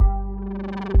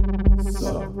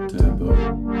Subtempo.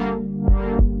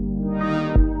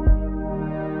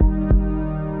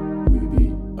 We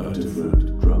beat a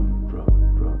different drum.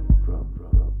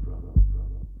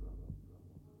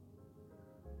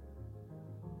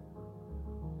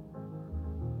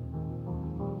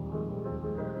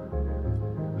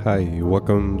 Hi,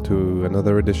 welcome to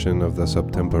another edition of the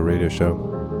Subtempo Radio Show.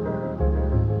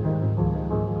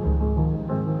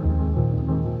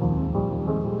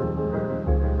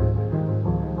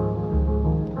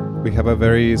 We have a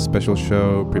very special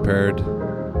show prepared.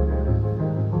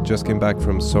 Just came back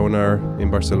from Sonar in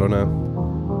Barcelona.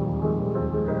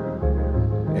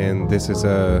 And this is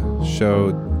a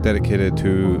show dedicated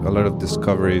to a lot of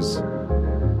discoveries.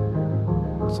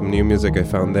 Some new music I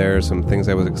found there, some things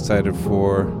I was excited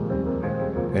for,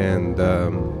 and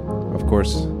of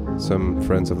course some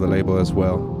friends of the label as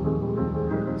well.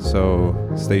 So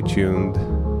stay tuned.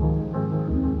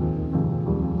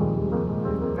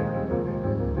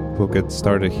 We'll get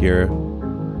started here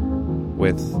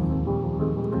with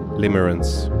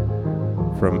Limerence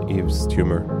from Yves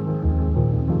Tumor.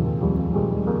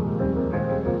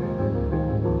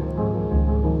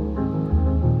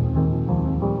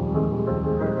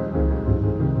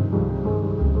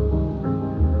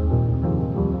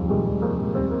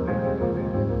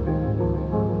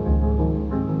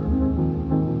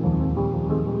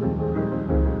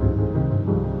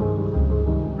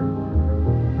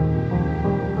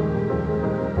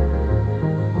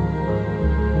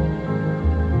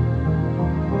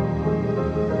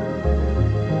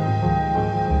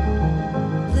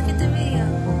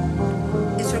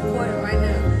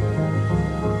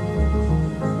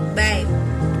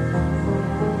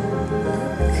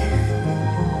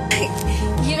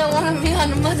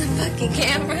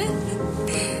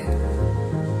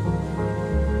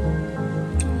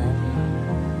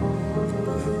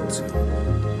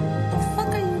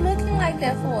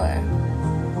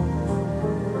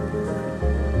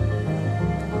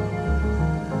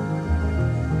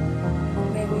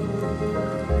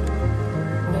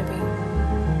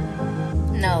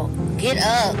 Get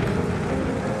up.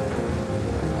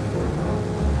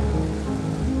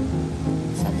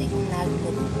 Something not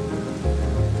good.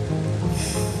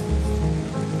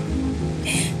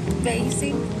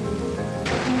 Basic.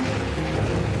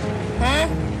 Huh?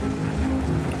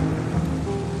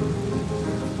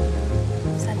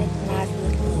 Something not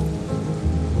good.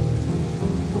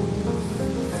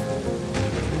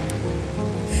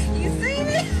 You seen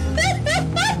it?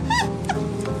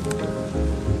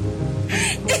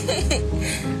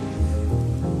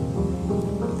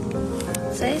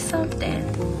 Say something.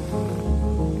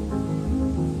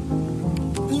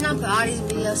 You know, put all these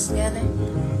videos together.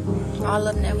 All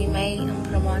of them that we made, I'm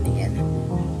put them all together.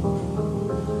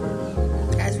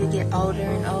 As we get older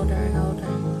and older and older.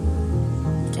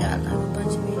 Yeah, I love a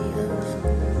bunch of videos.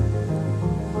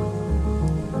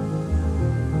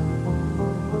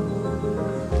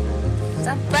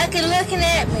 Stop fucking looking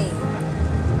at me.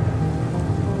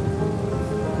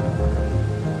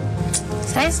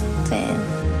 Say something.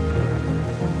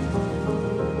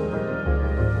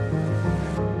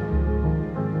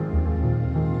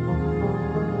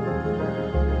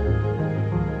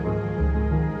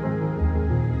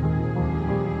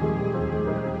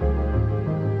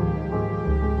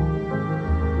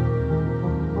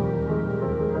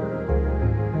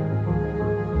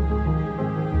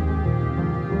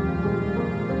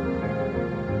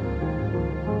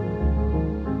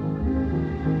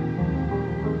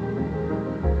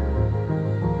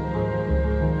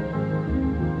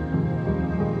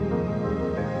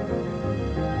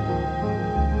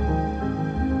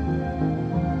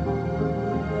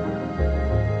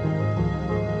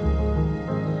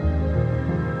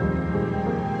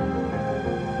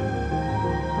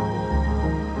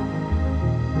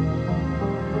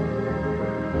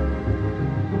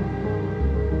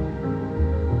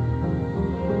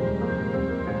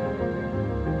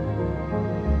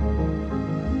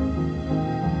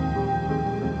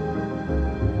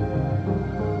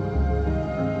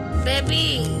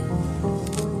 Baby.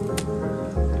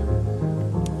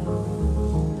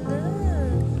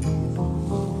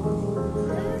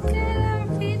 Look at our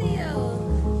video.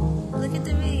 Look at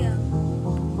the video.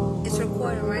 It's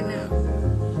recording right now.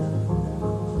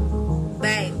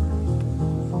 Babe.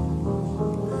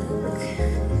 Look.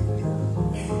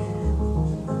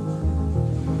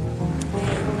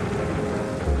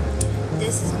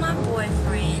 This is my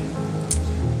boyfriend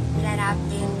that I've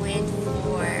been with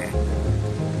for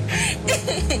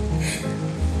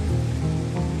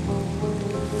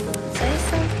say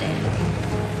something.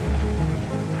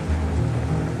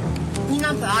 You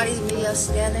know, put all these videos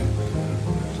together.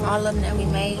 All all of them that we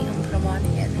made and put them all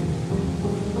together.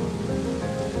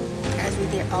 As we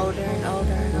get older and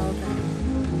older and older.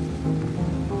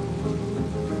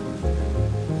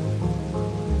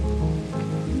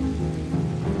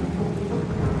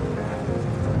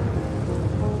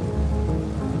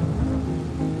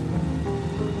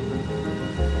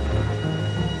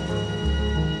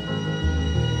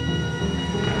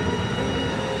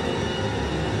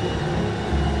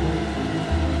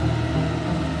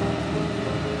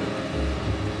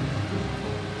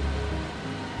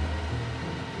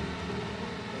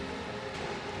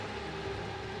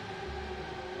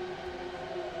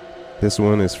 This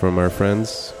one is from our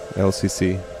friends,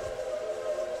 LCC,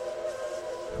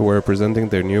 who are presenting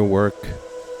their new work,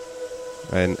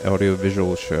 an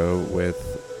audiovisual show with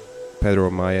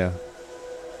Pedro Maya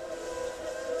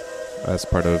as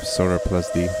part of Sonar Plus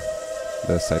D,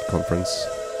 the site conference.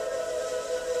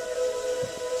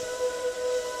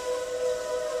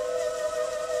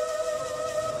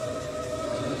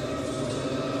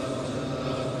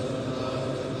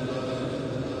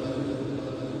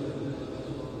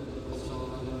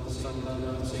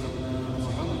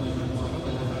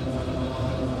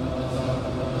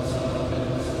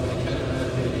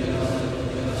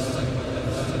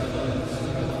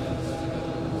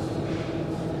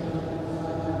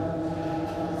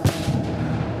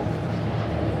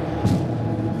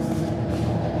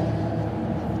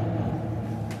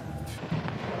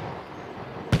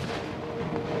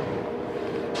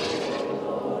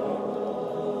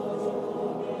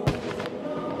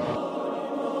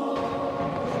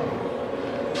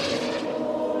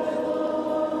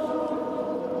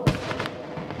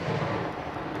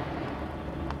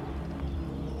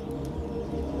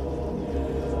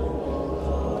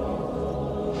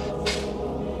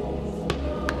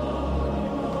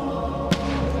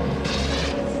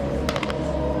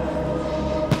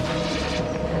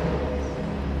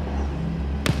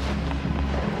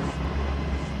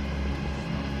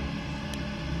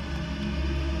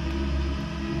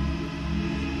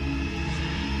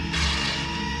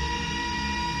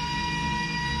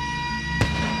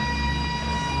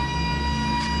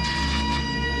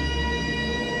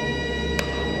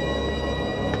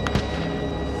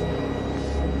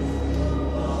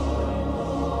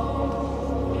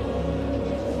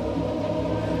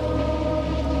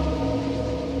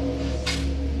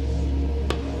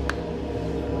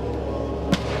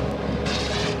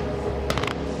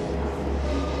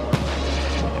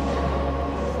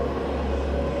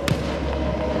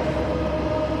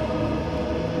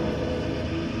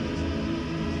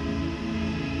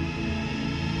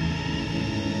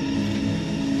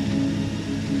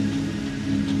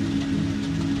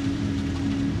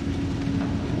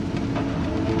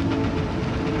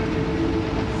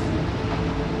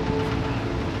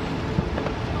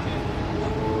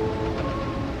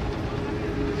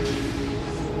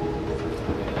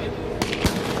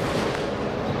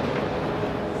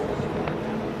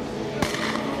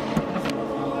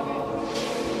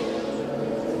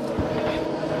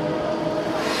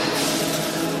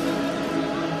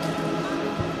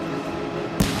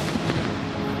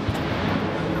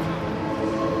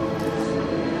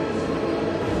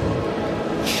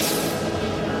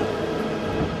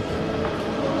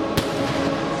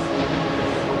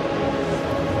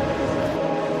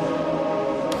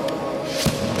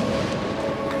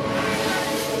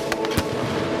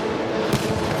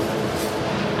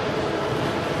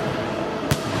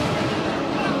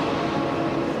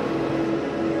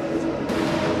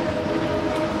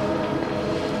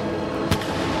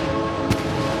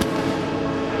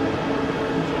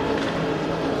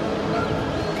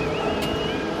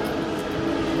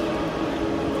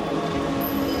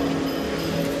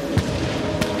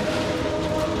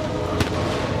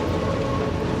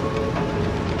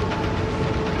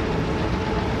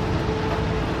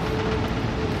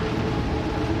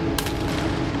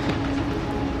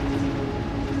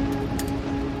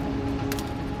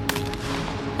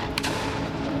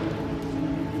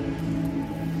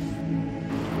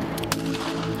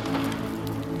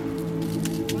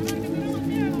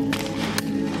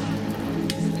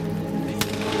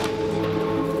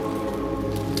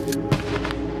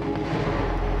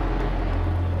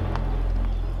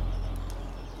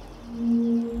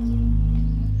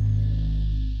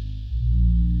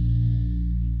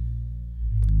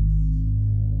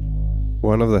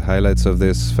 One of the highlights of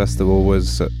this festival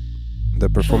was the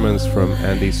performance from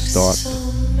Andy Stott,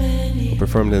 who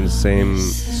performed in the same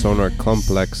Sonar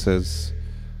complex as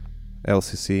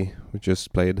LCC, we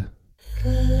just played.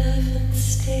 11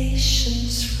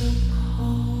 stations from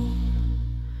home.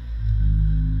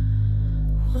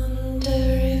 Wonder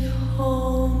if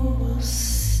home will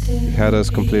stay. had us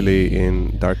completely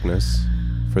in darkness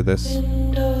for this.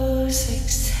 Windows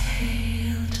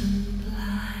exhaled and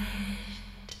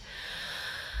blind,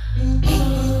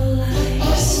 drawn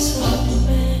like so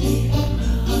many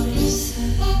promises.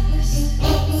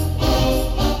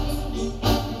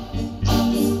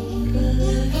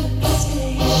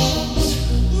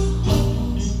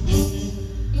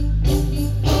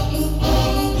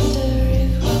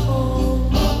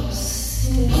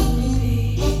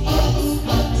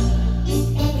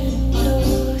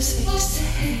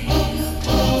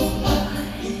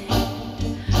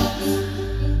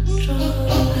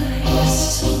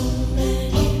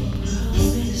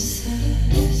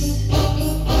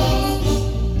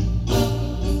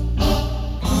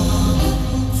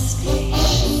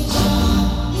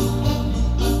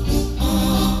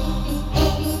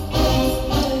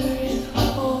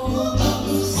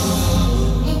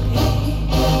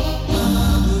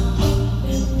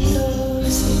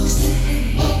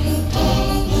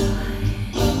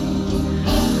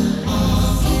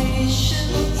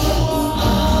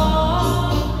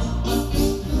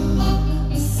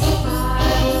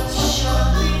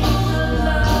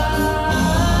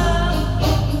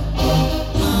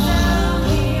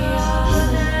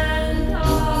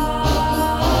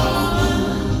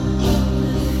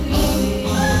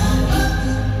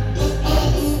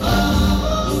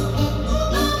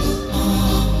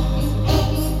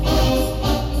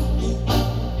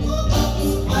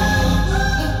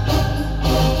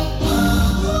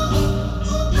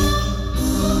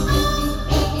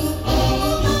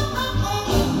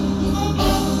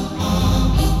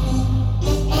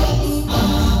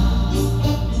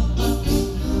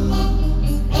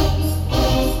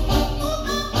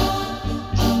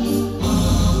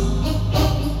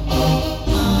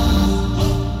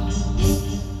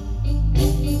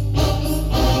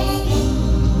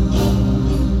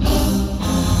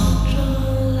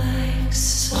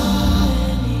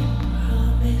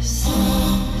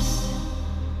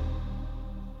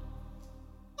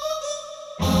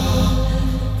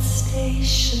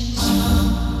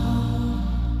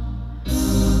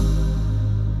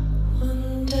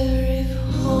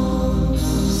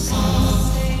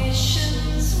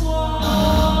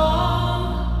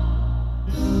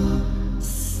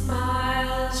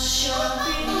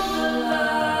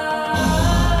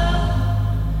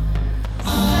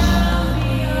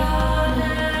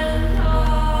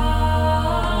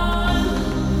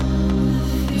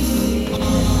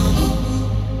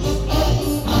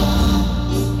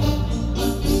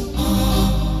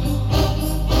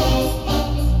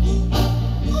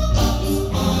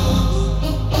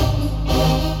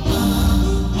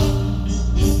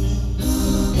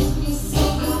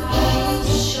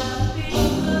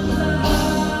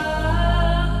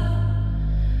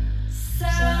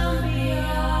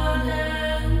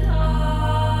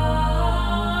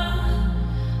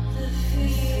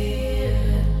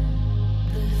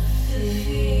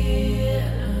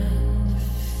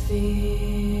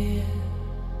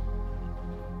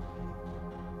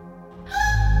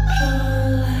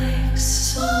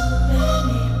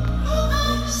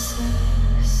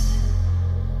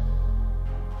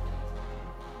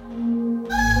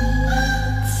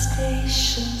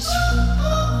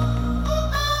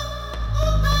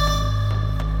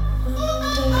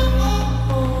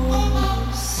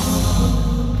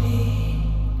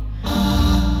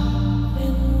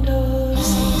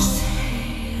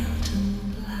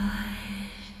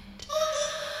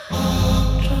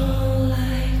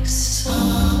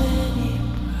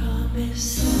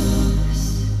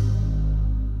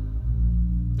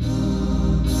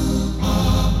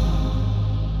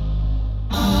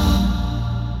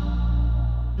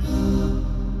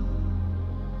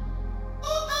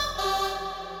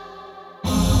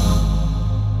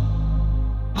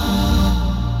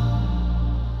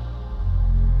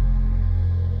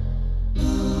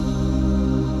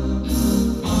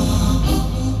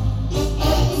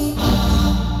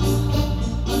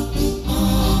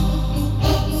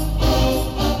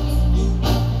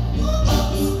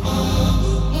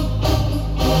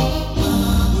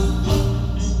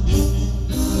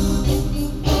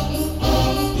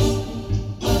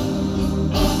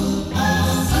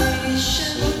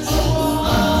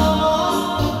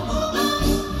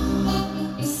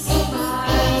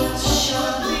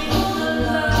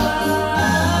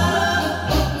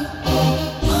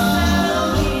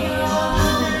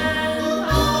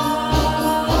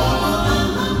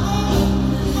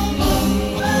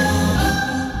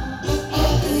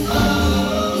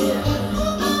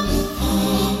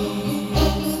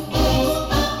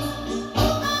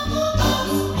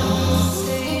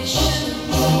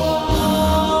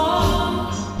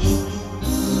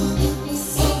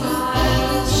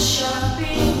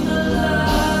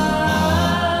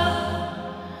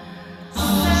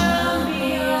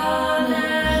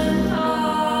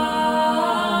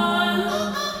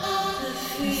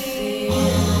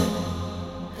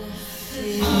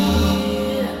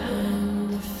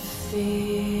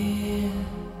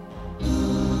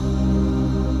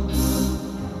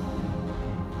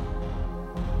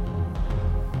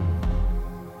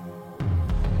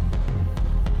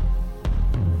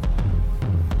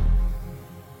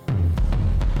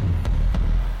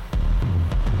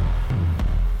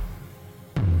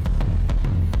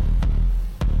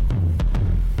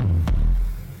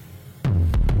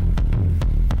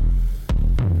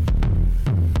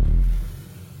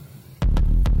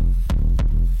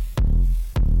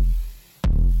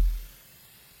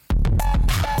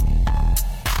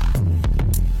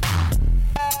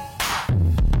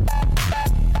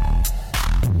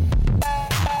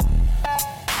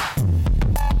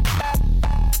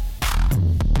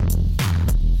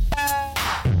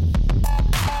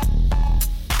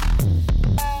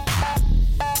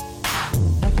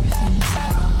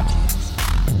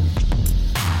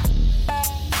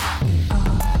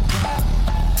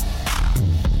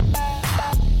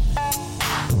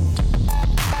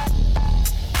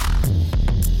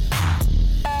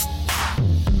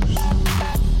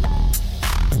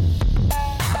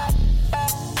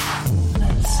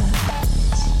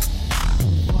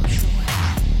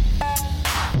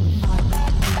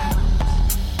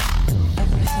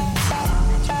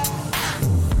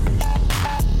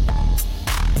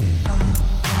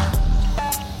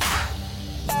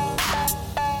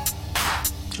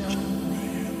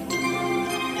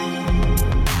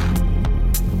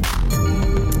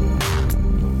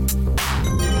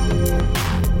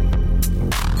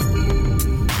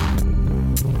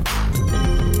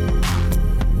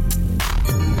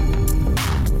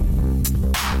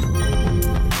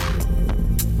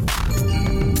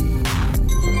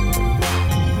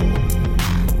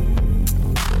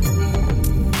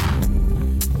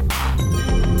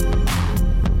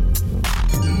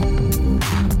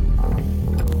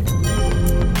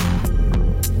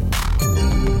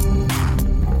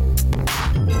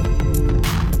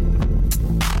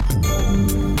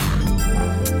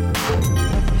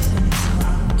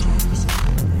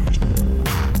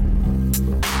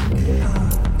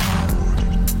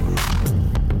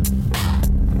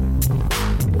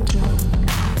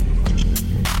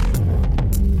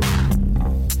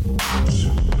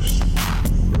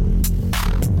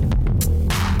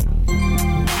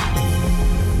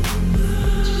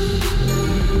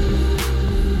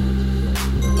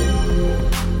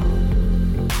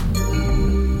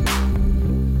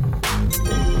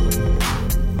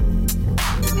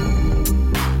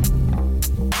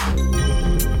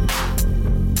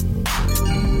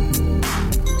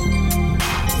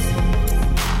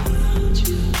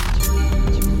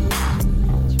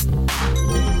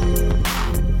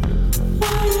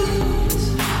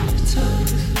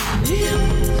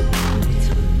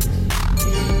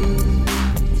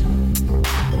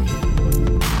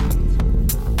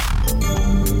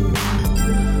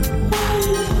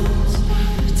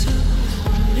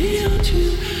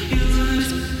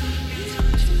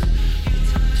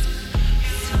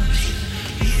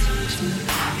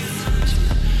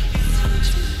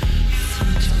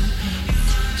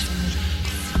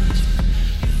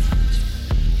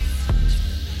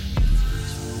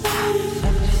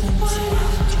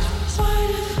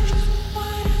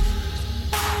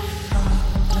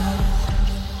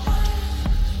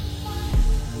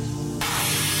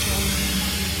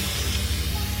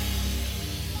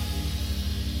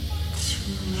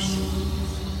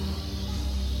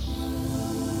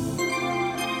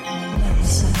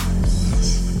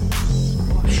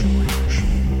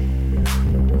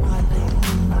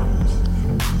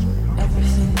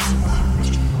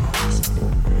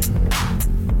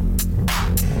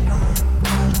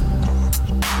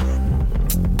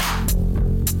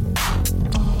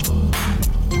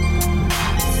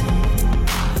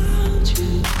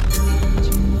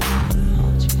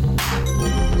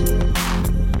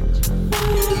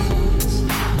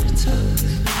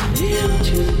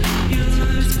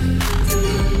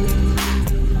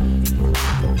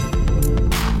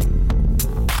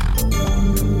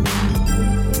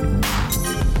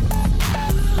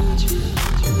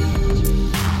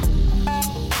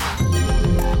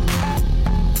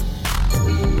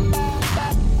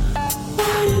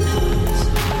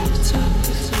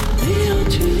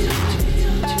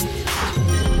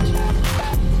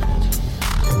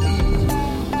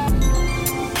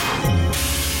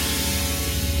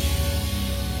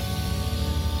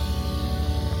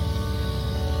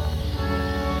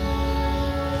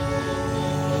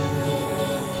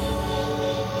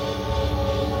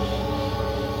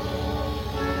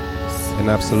 An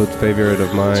absolute favorite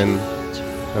of mine.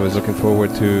 I was looking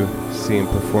forward to seeing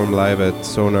perform live at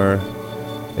Sonar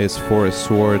is Forest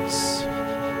Swords,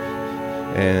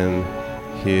 and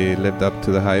he lived up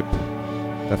to the hype.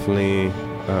 Definitely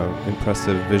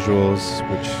impressive visuals,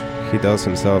 which he does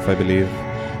himself, I believe,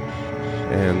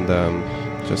 and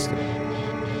just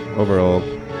overall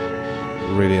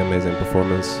really amazing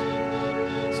performance.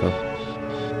 So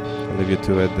I'll leave you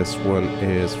to it. This one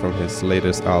is from his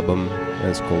latest album, and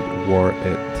it's called War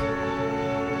It.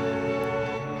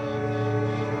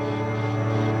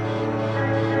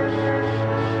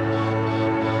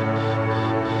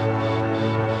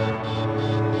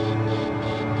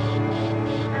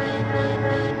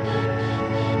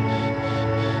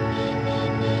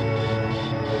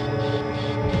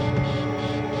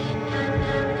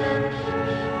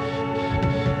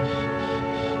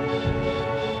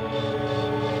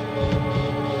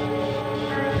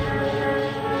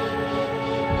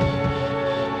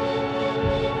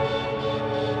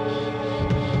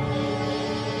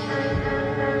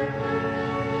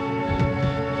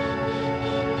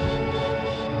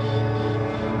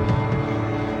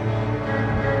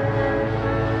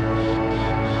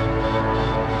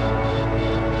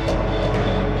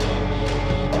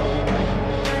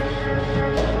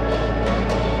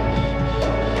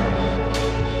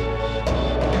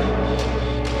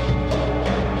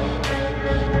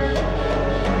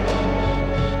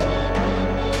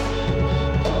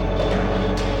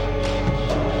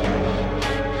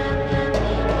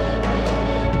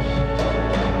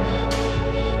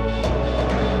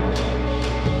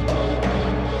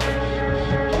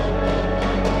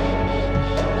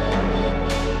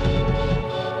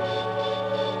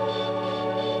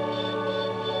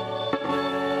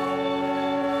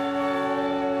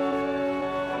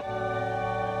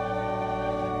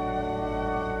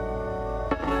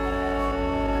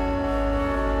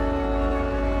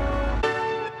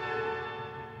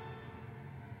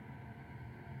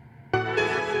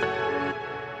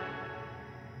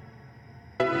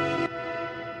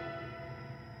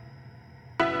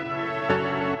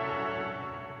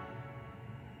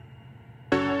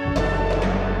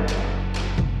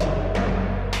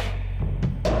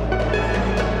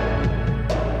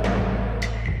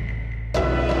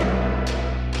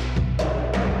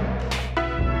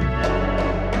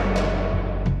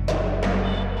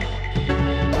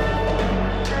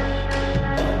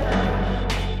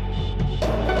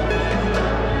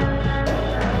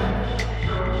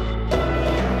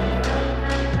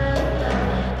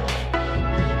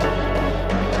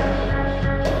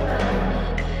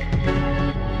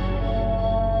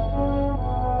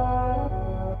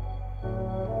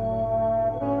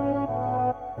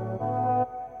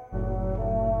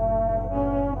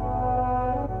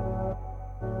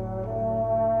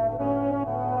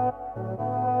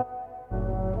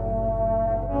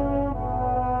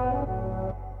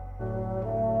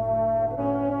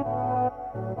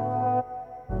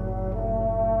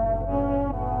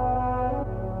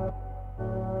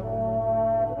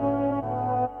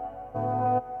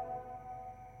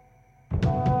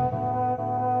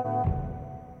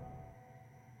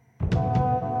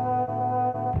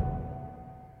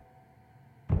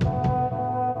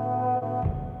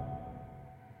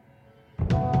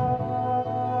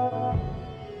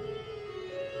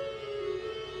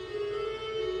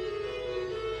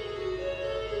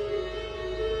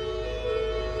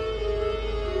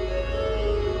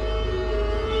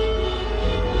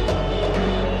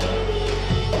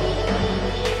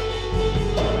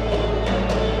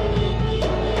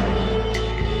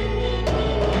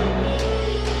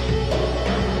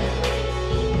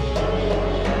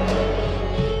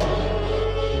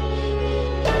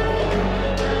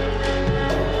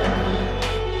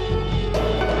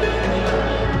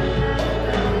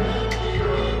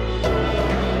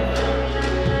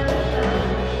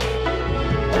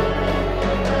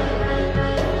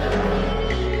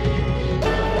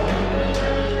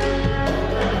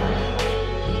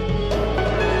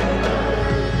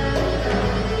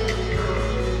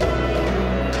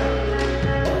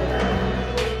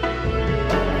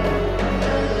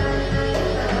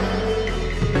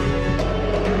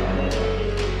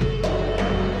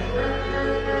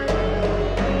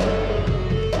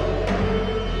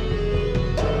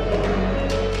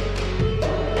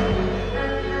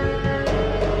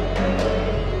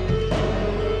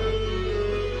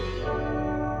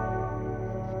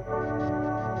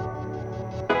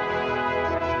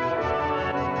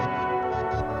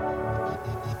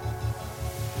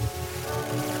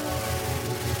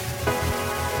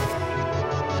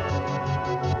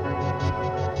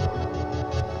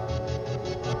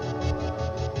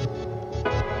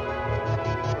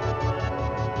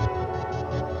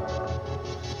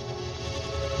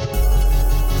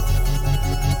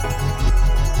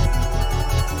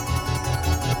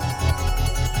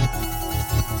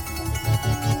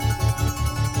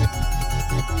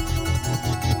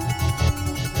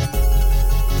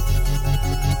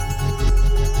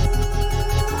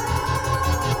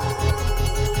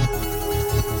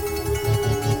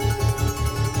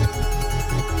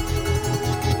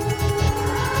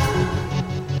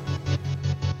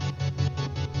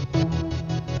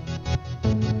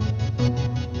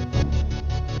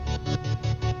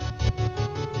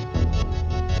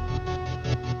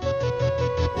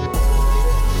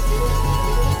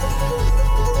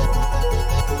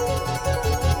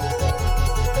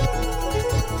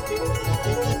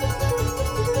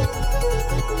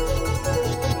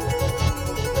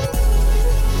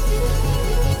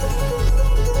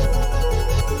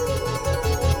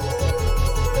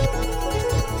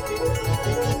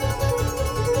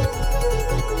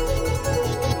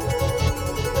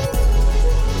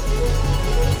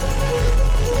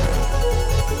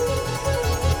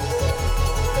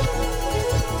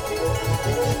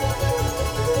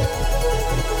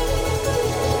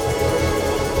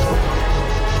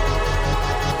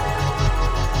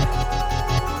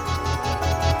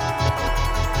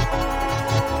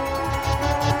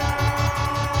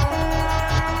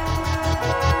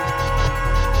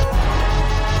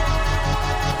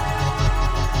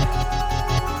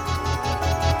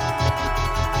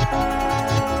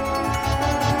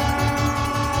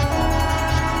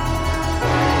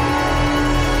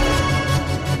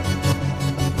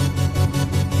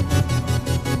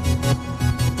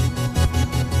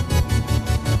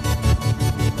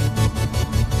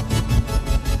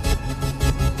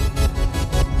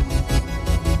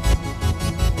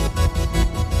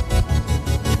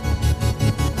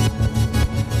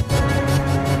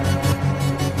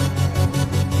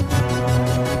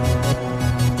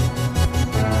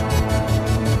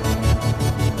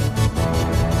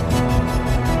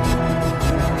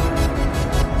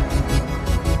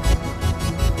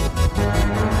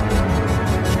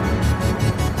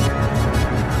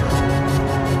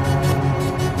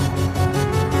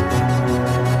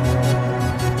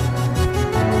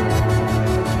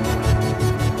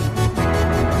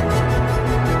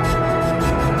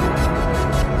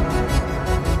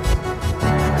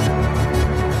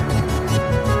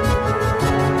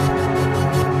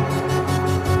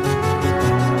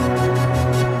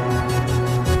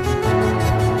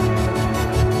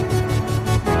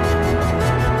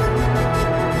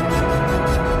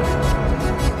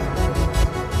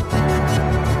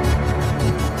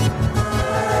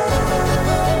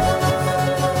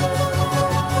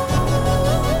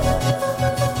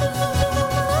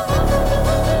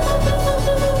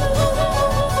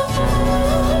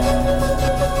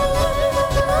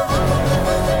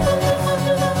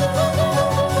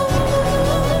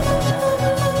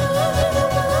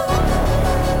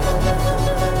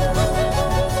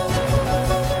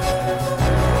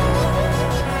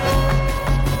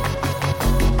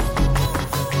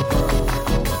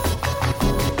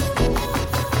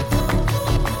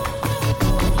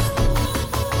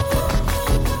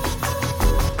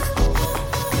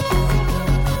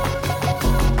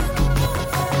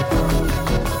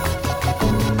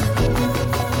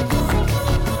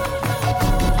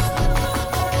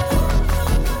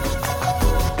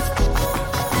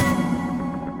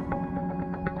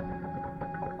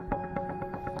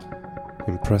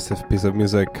 impressive piece of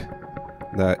music.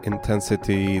 That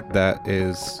intensity that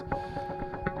is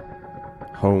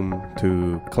home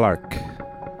to Clark.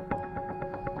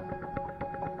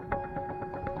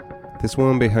 This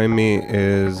one behind me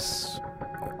is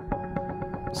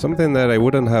something that I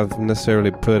wouldn't have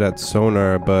necessarily put at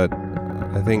Sonar, but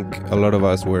I think a lot of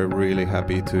us were really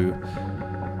happy to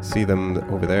see them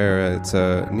over there. It's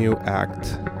a new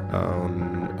act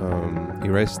on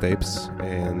Erase Tapes,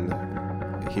 and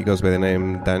he goes by the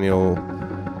name Daniel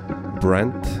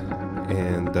Brent,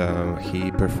 and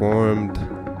he performed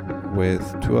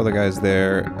with two other guys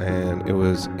there, and it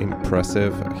was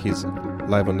impressive. He's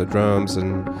live on the drums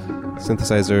and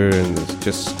synthesizer, and it's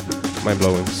just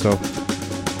mind-blowing. So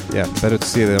yeah, better to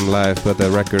see them live, but the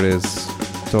record is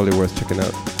totally worth checking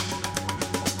out.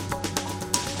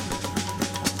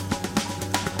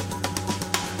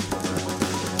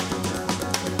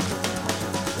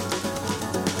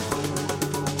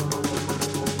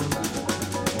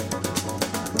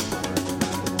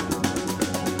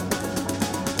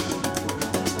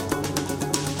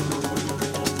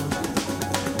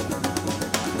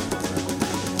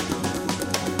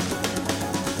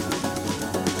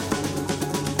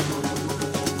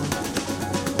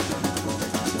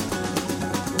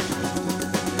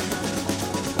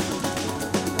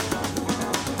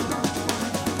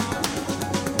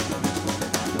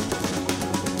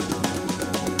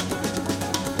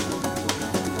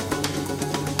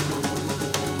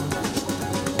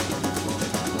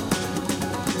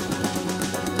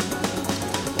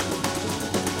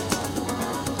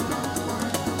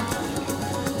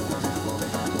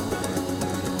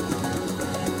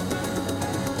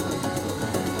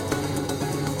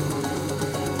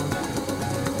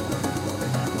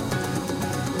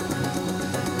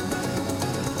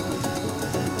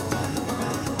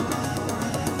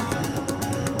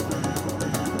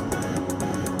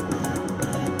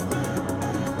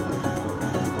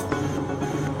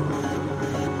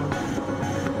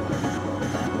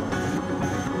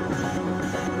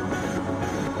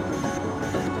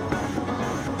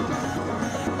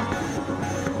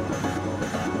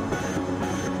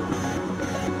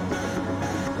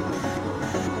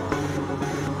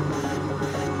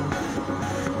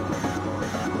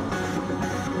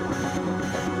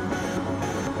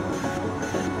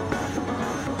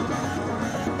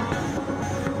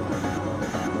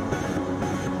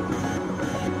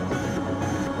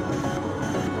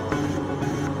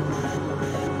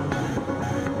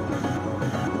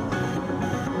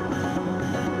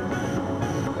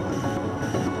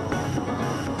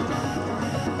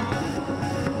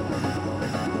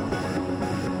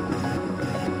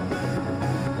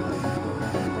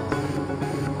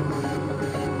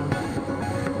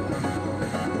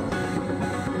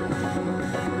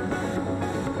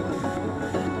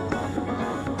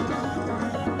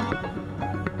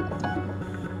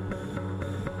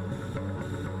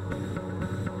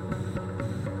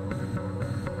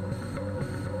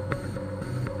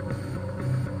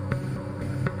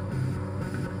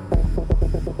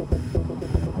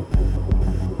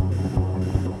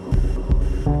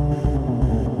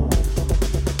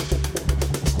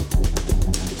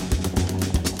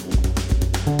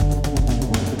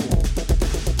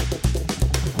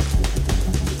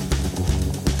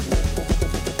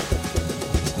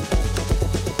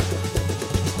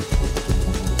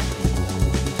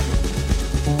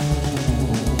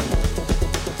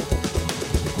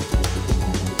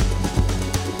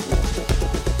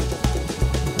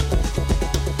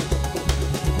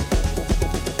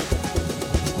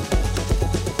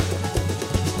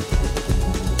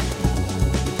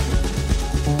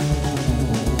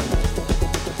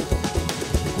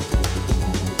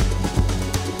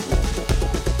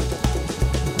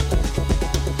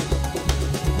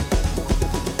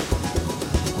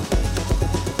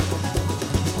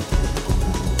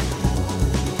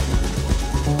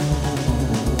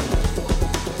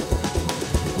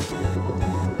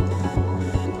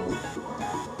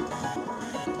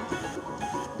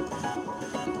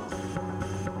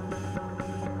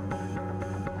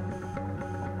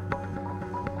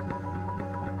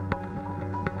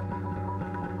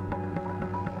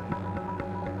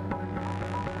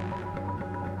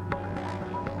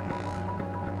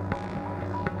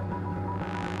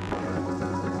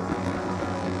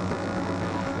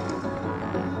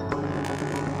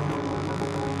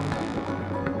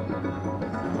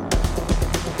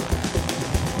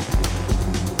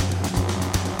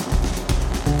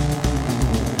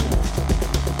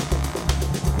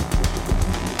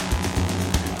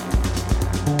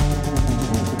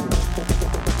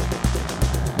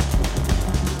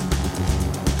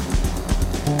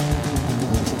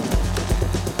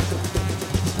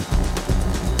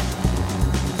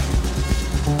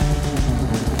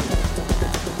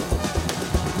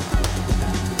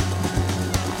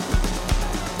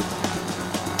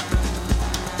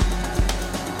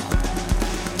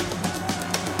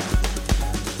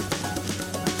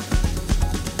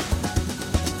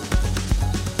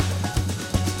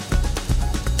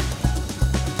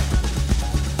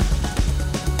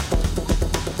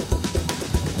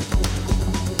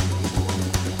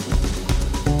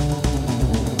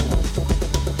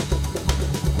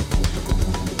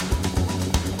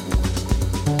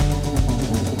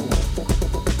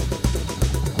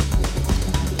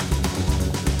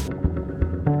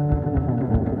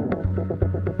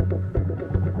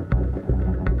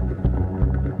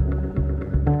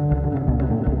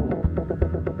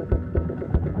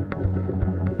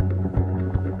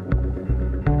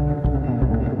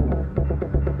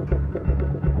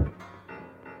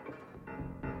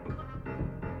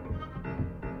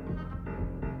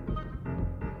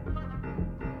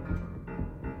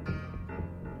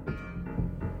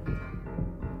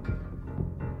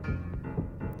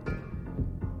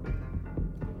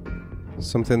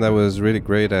 Something that was really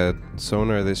great at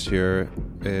Sonar this year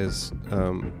is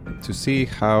to see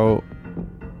how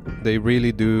they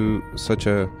really do such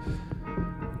a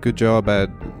good job at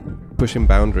pushing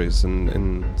boundaries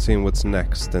and seeing what's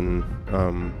next. And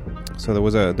so there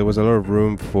was a lot of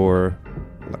room for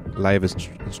live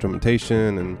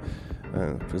instrumentation. And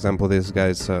for example, this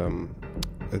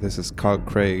is Carl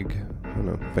Craig,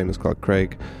 famous Carl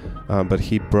Craig, but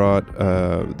he brought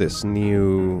this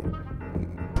new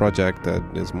project that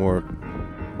is more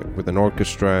with an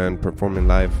orchestra and performing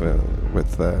live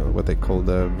with what they call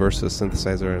the Versus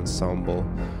Synthesizer Ensemble.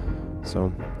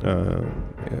 So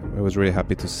I was really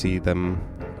happy to see them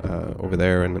over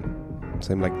there, and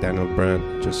same like Daniel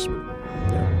Brandt, just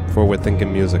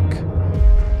forward-thinking music.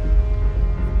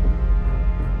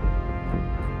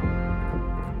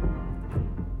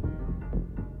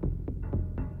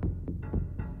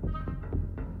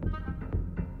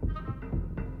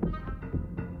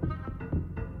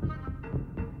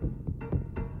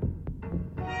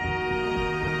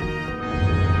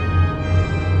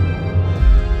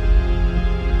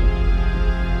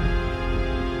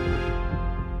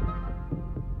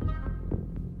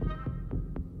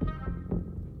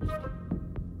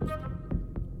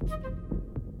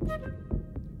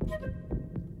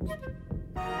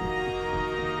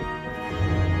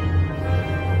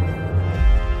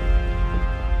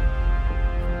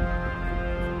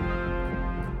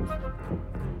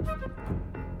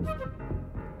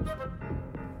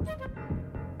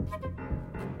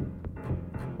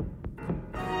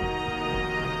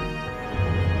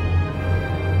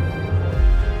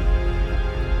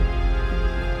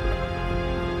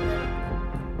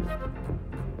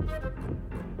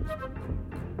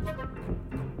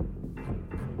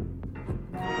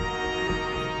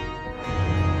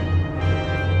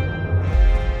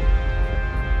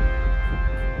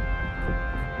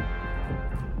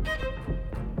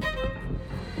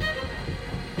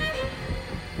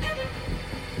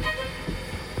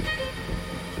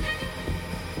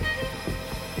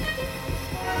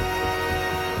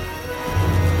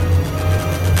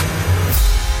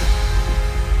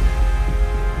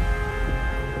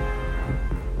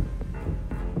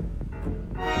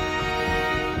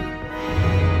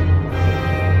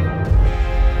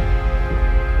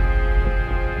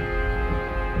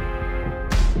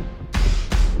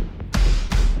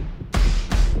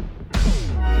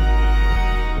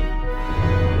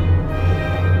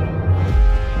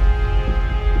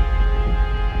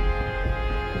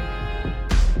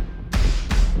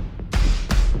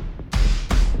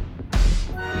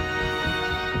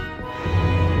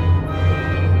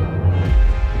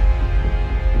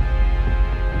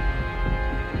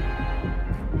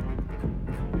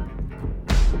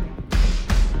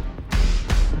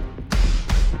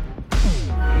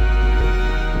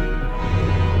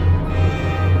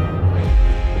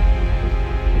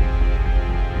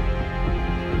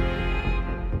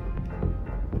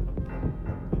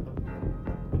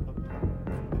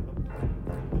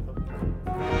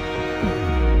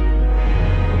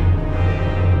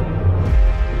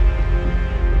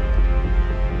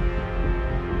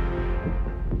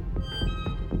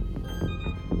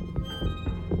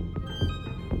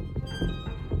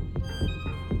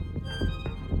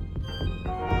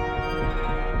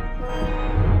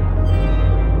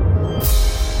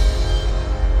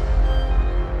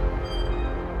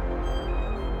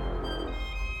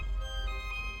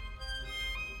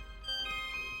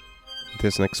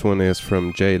 This next one is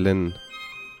from Jay Lin.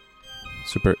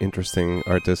 Super interesting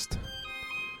artist.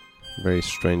 Very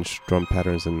strange drum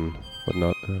patterns and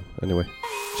whatnot. Anyway,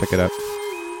 check it out.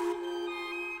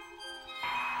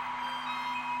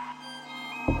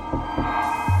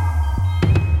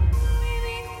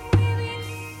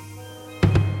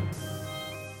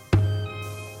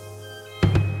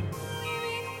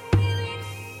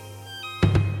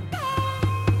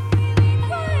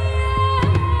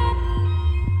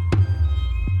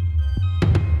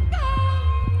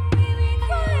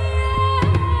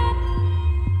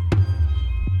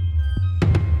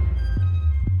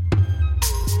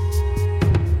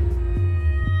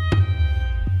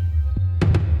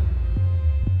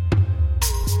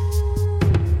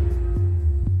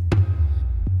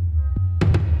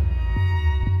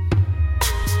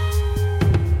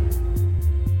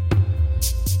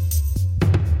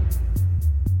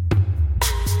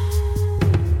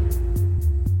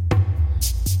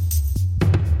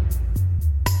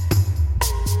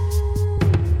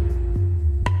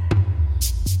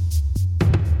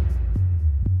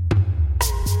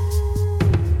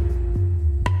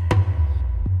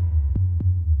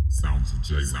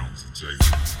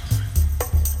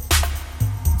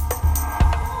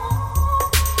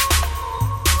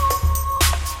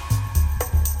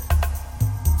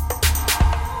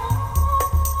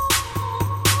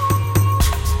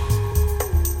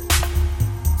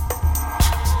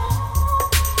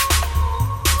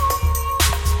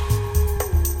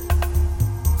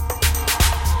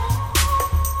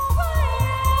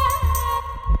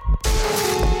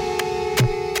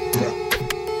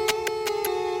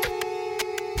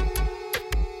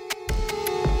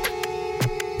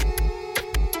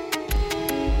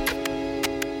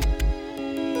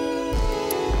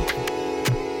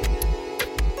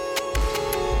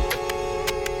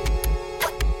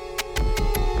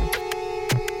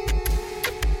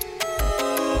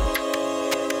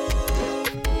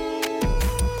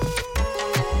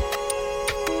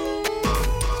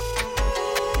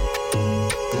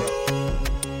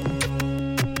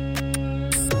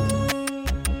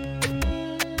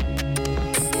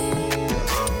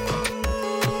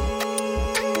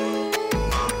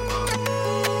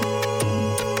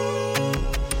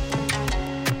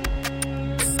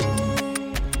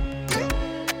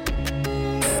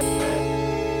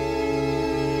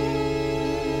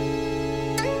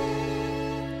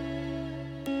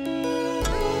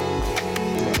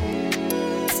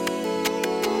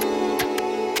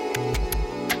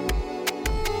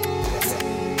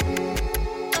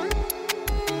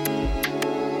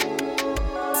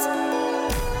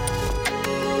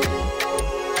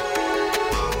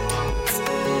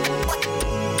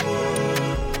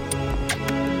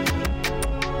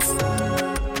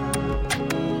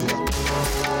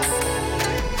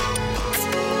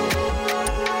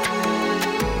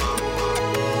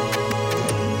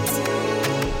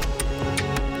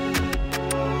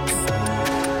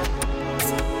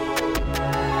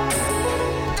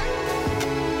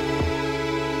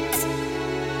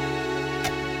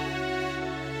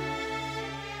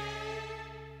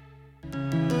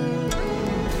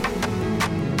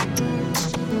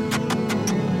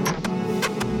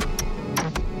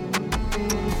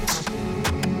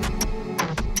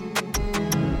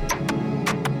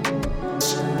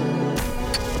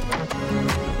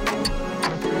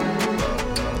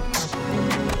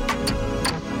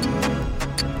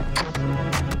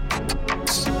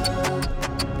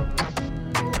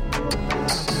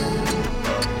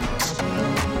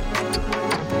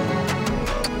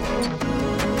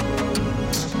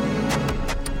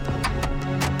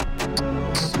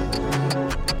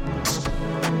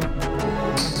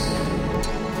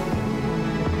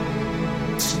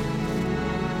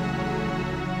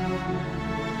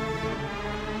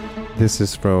 This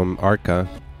is from Arca.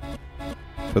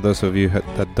 For those of you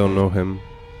that don't know him,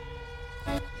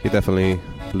 he definitely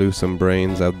blew some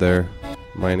brains out there,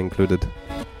 mine included.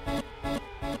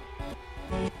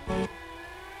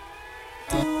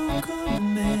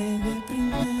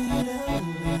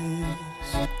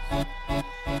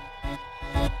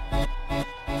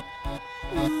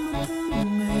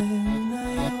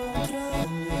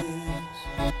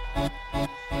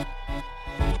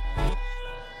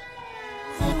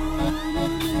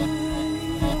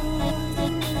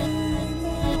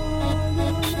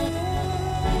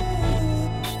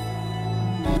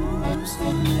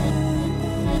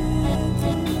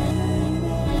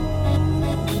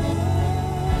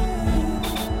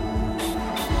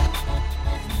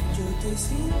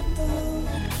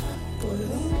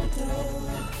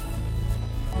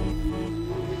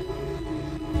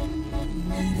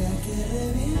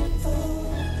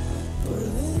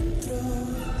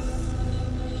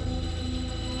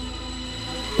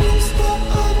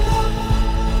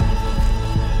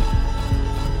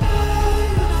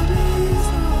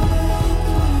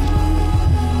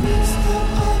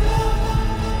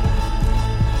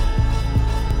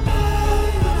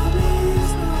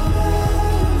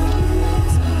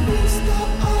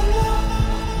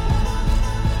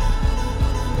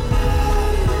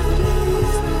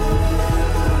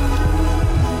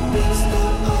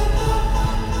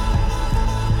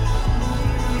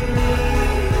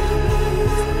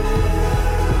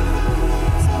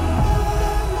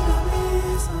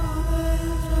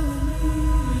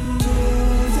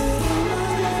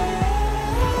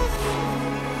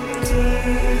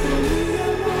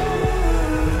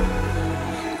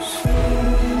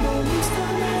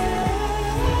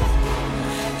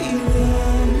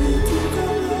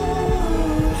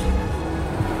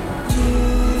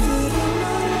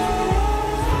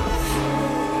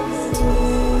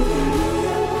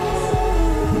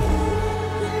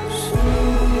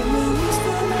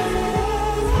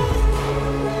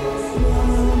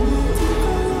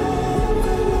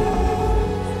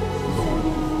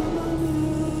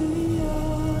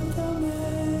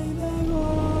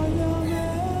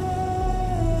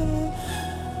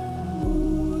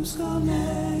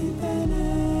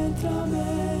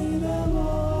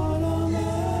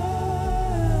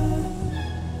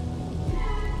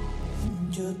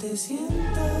 te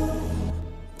siento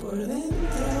por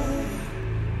dentro.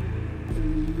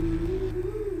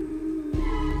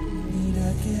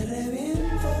 Mira que reviento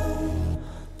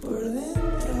por dentro.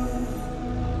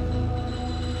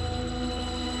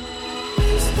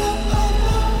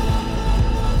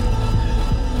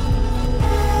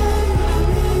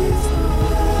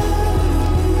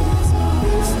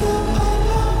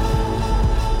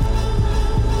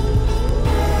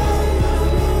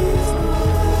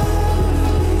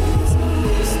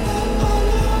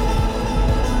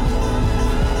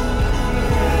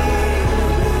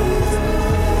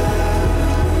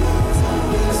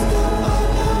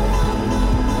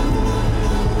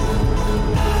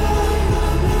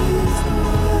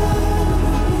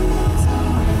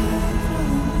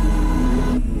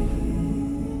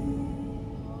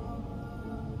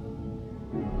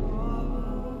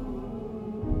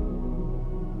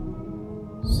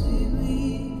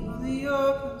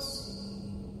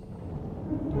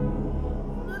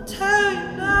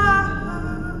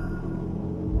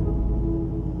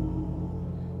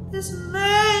 This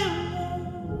man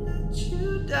won't let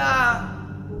you down,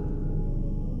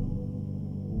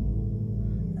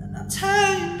 and I'll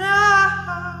tell you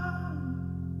now,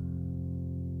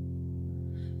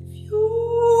 if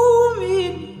you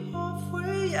meet me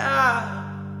halfway out,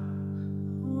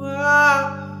 well,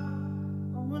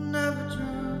 I will never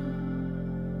drown.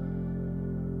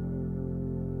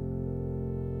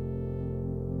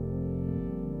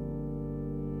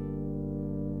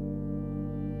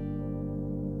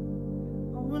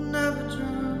 Will never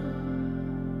drown.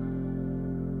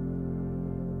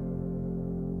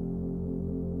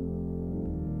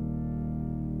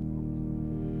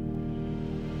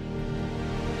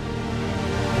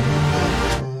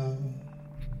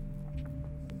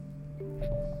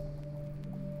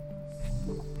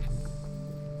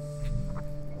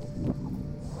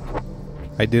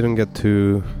 I didn't get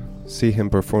to see him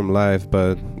perform live,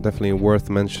 but definitely worth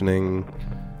mentioning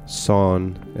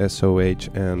Sohn,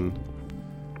 S-O-H-N.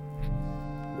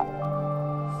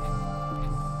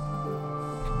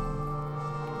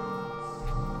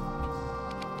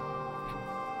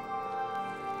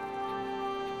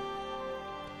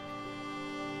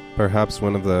 Perhaps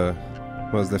one of the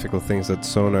most difficult things at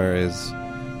Sonar is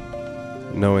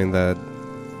knowing that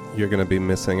you're going to be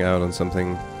missing out on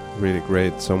something really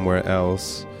great somewhere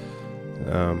else.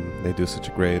 They do such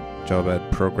a great job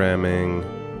at programming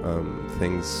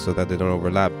things so that they don't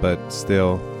overlap, but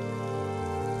still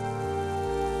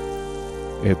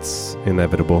it's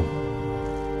inevitable.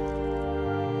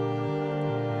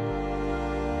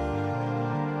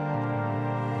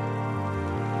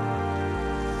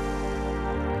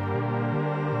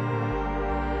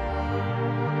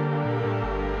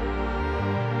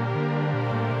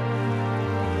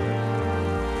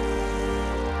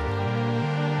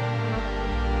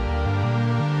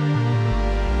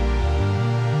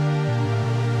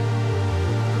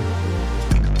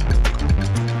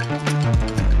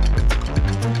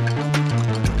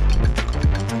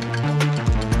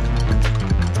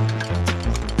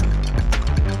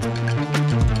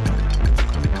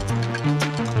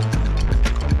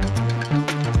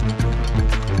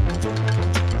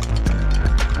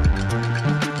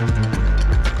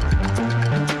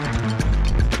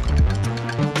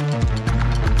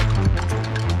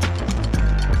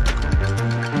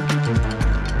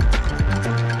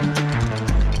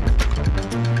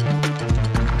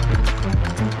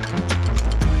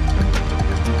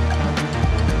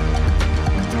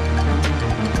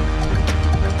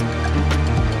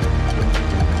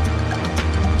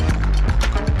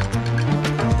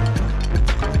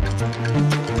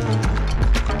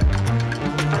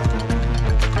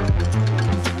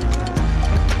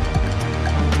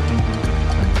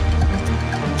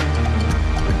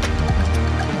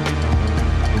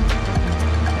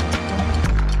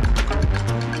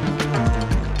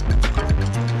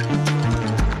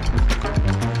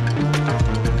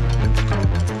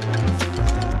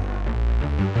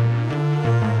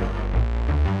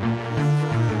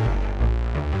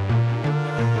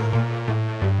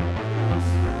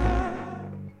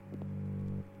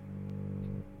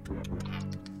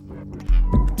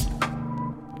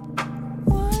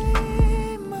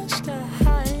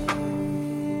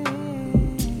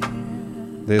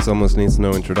 This almost needs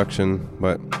no introduction,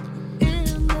 but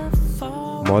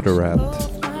Moderat.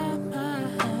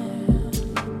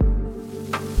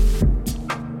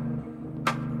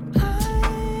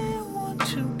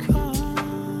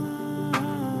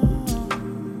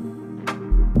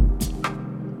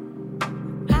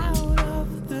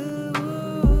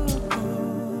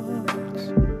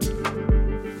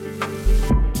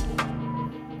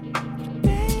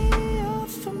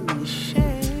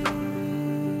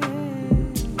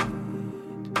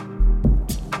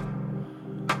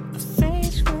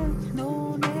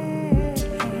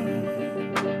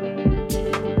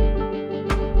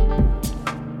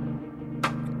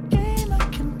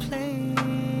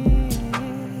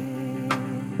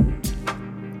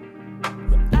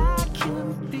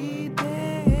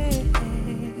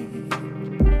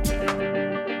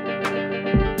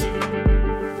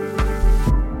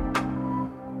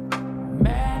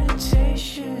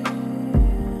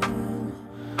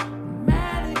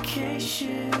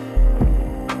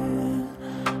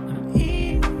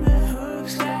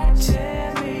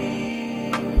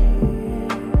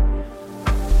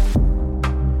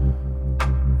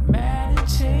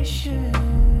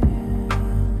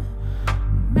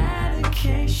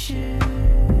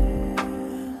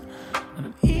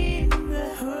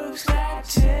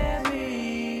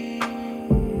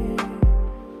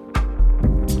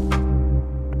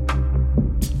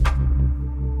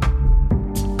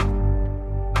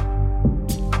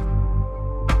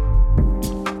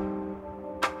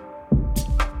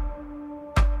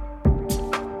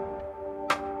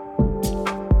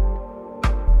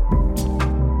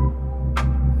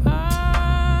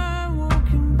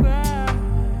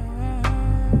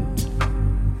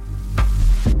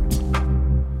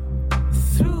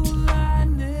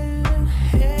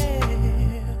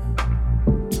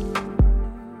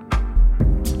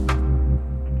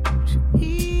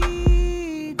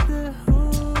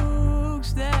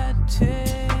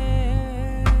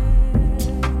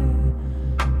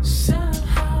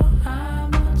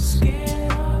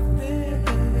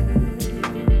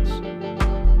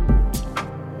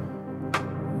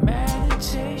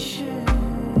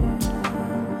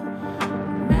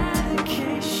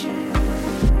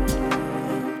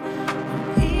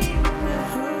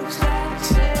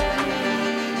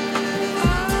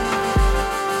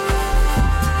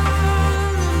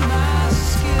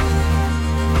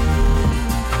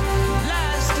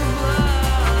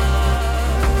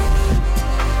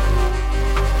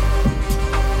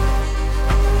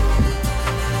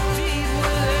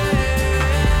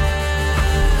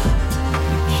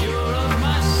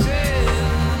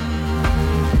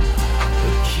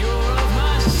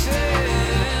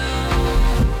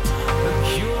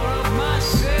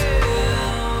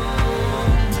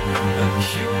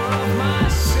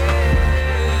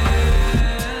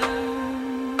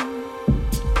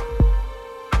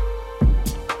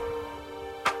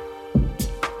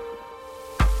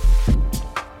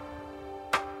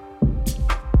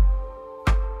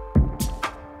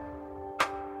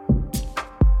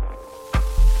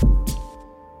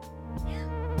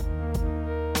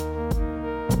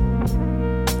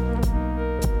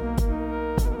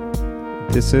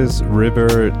 This is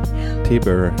River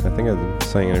Tiber. I think I'm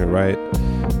saying it right.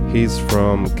 He's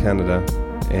from Canada,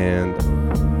 and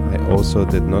I also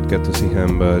did not get to see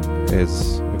him, but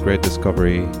it's a great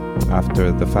discovery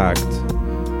after the fact.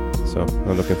 So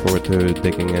I'm looking forward to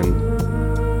digging in.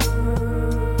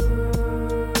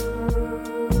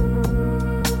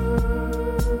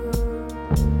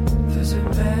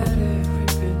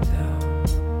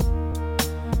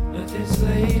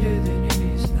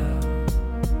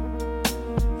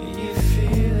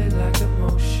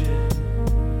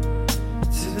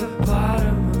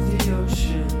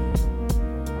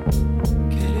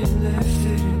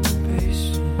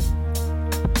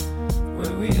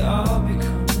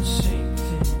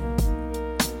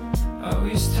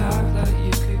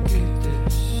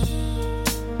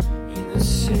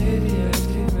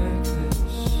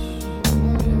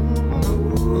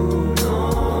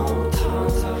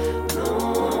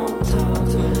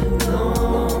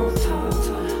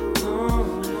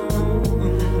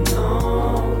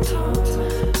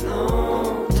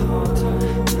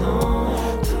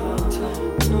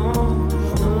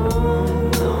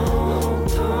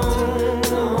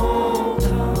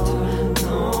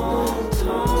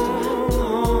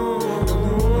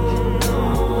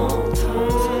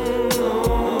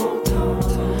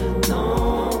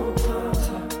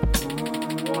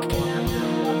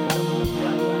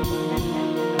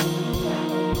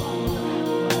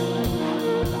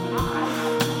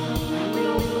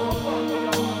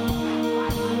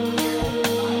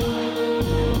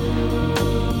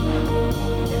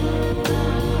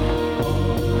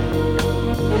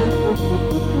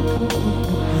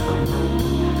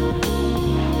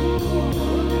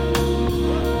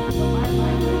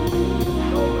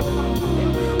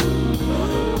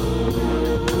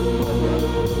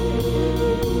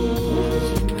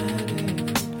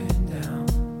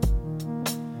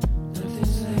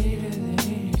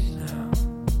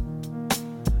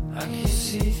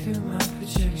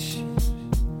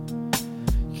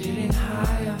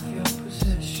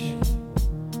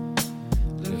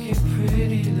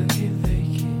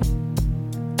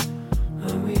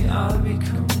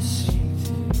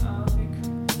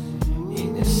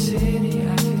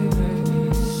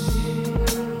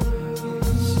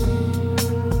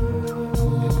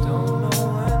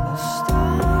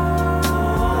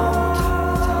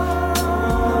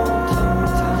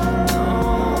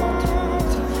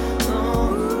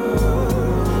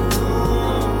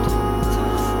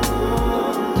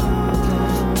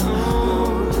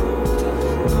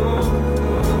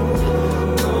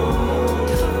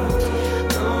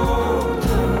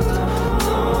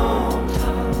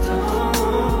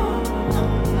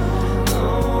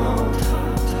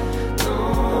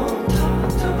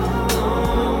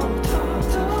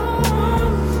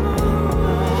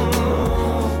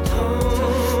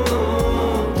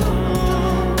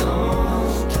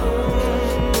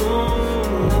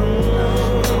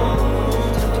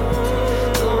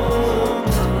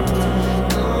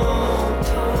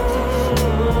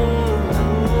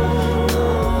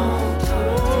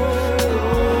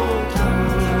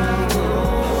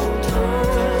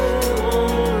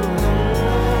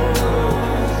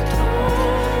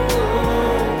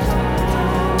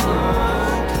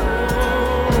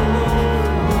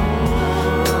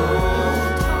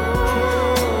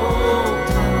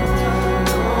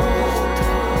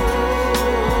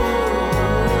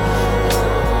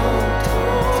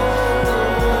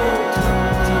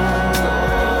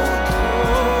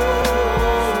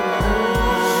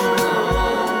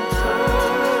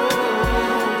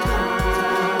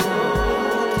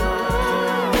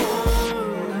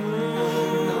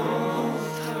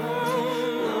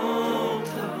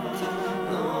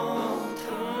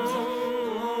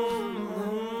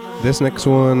 This next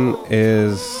one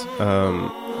is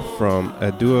from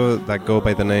a duo that go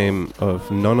by the name of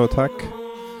Nonotak,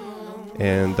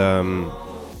 and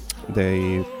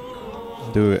they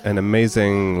do an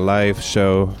amazing live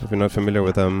show. If you're not familiar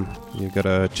with them, you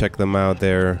gotta check them out.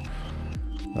 They're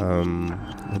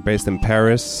based in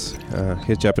Paris.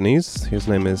 He's Japanese. His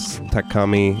name is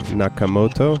Takami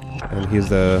Nakamoto, and he's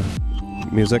the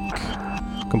music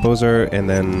composer, and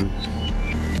then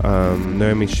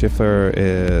Noemi Schiffer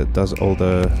does all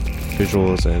the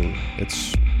visuals, and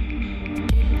it's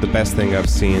the best thing I've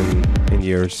seen in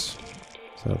years.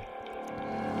 So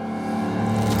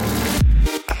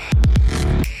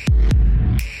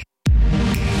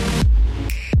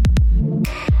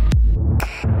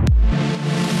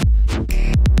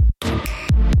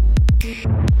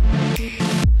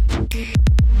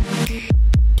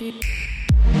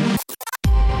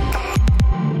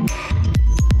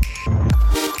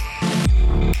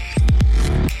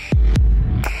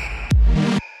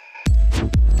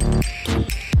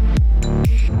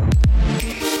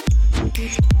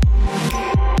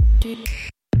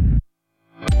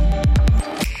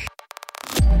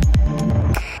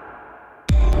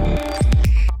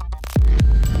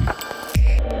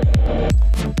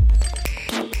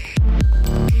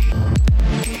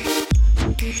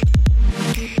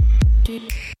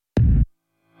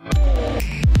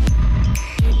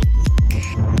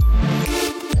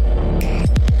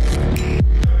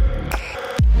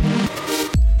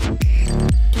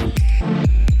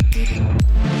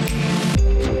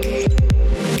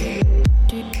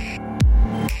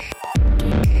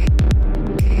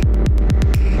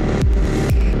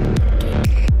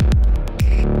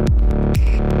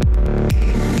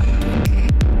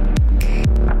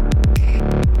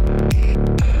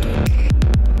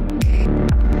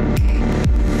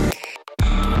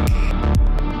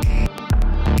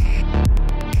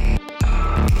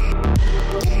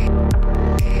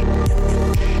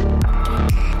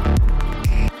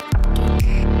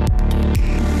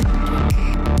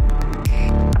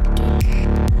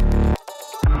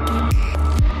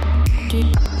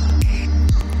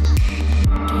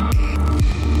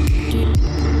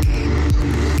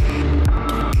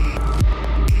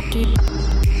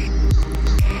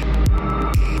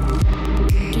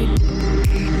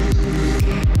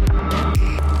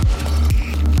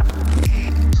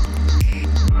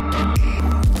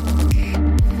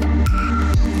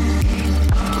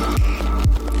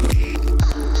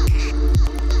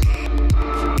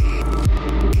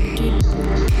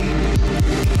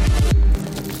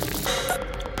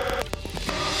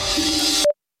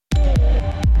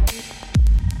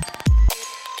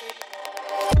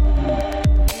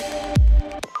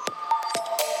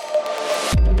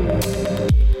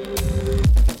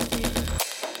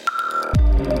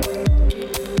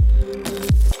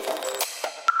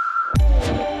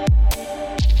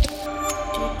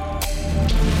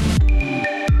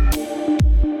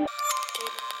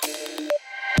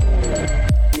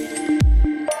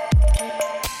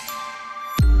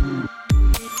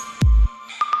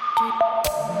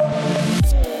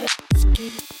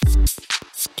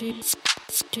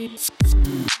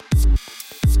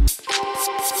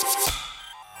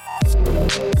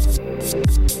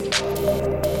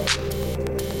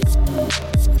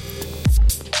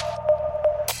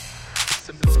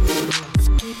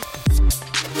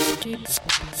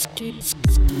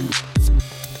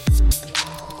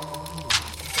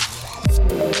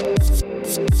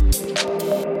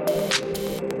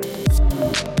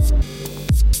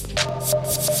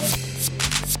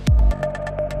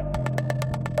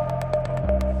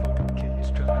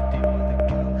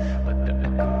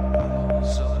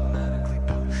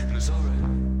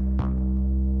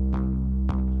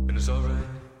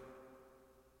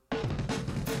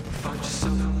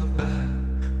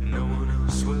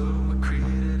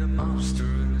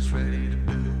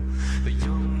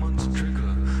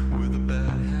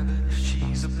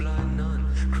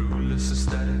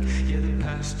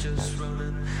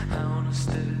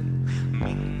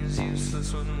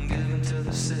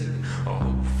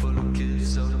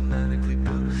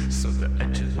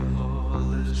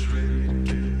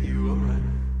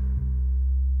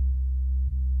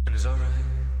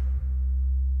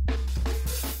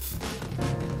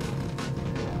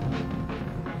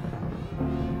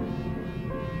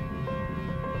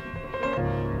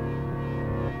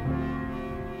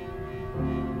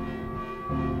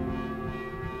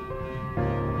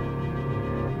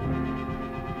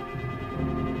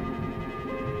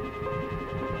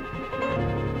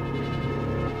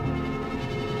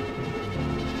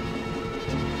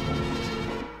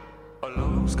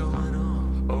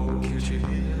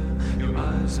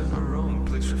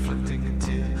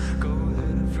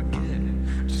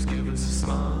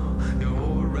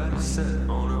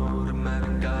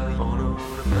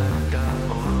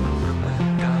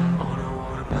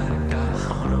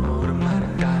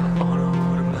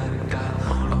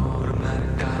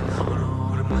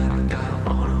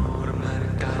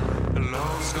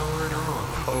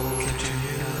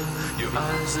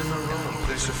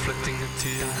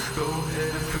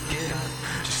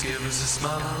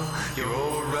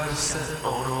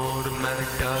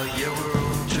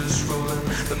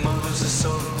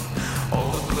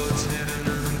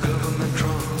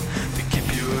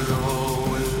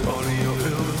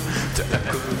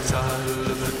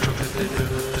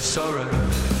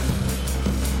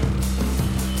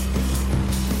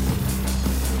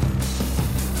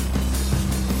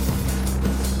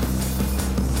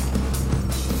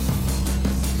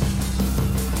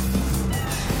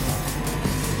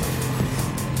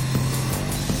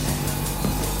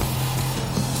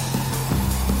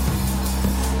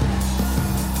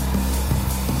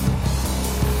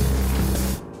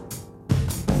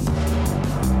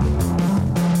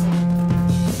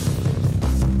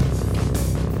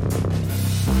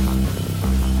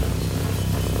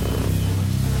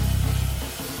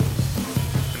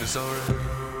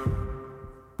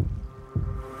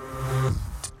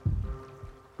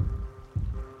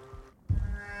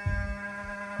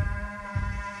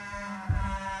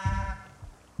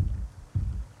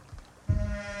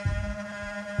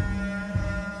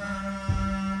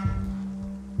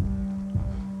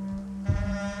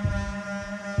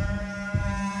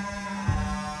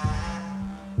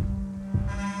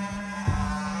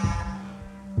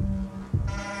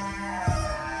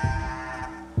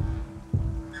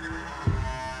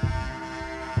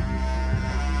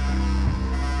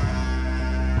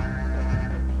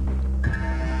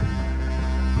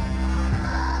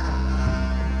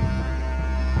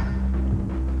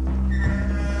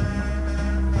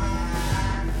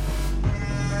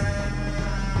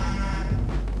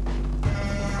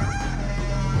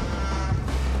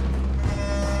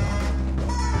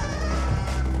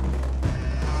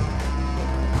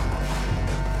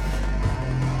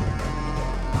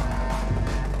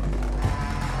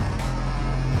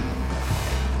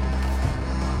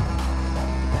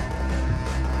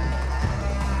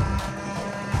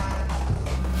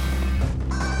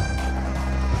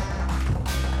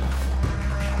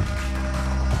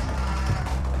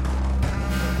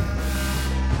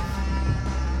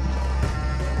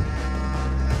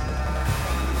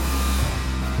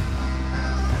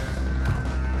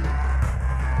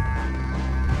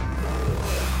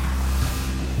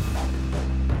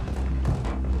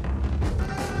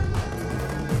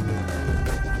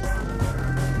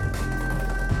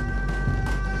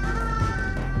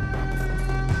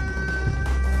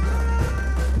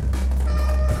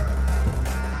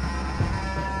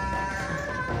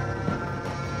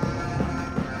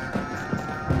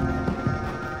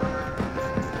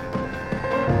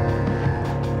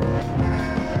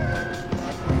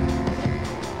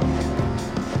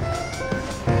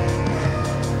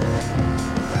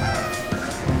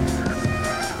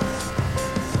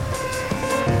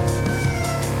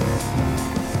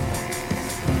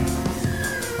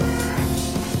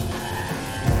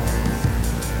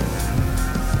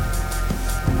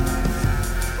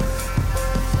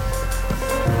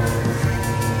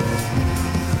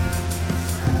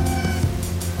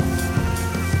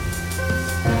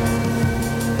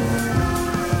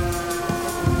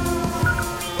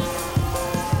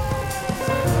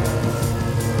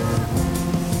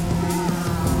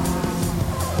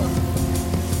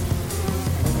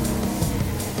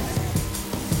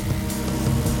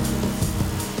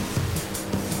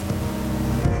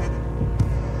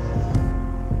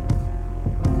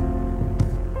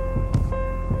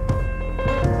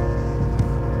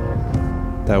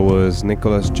That was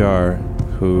Nicholas Jar,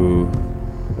 who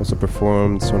also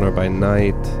performed Sonar by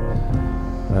Night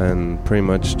and pretty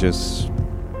much just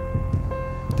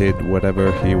did whatever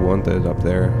he wanted up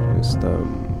there. Just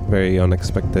very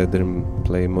unexpected, didn't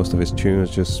play most of his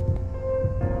tunes, just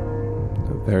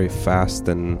a very fast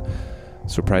and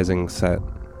surprising set.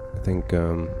 I think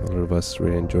a lot of us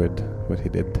really enjoyed what he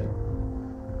did.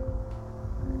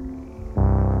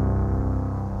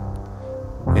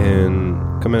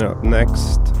 And coming up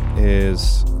next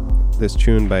is this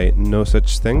tune by No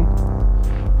Such Thing,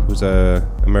 who's an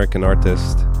American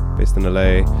artist based in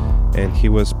LA, and he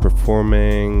was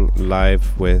performing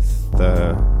live with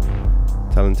the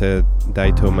talented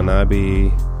Daito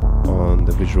Manabe on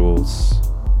the visuals.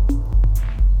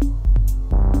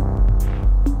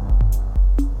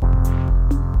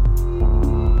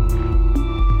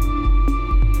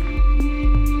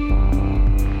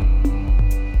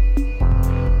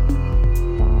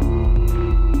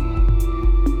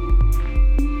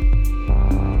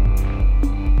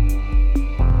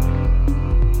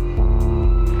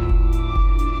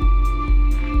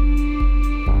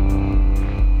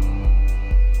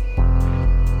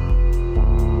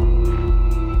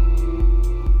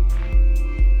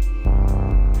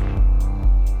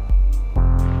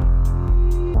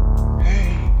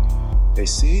 They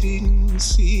sit in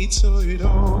seats, so it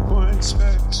all points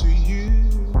back to you.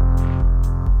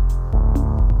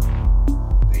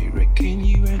 They reckon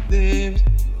you ain't lived,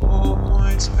 it all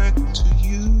points back to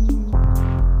you.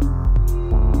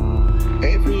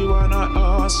 Everyone I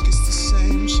ask is the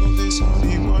same, so there's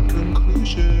only one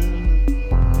conclusion.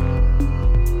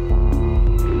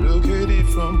 Look at it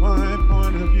from my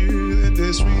point of view, and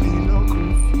there's really no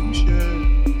confusion.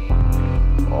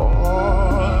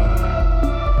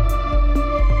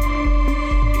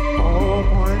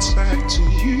 Points back to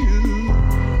you.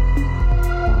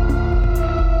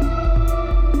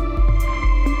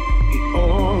 It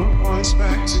all points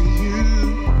back to you.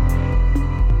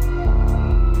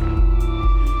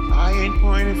 I ain't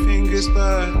pointing fingers,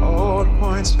 but all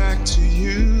points back to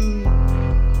you.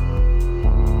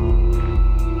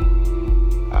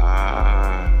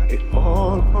 It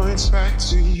all points back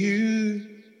to you.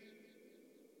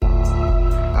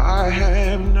 I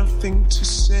have nothing to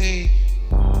say.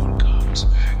 All comes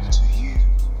back to you.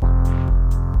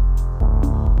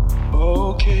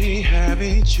 Okay, have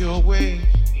it your way.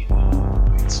 It all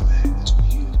points back to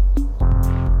you.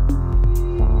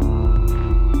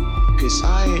 'Cause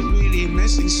I ain't really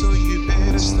messing, so you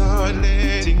better start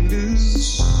letting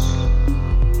loose.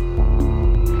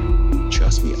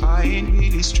 Trust me, I ain't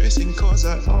really stressing, 'cause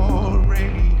I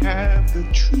already have the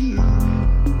truth.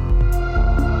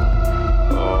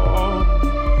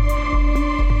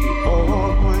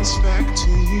 All points back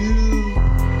to you.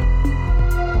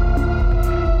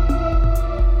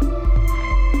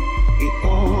 It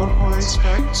all points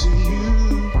back to you.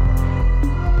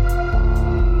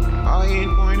 I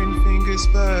ain't pointing fingers,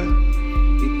 but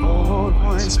it all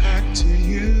points back to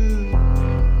you.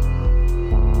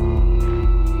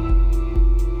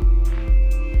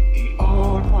 It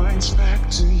all points back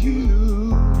to you.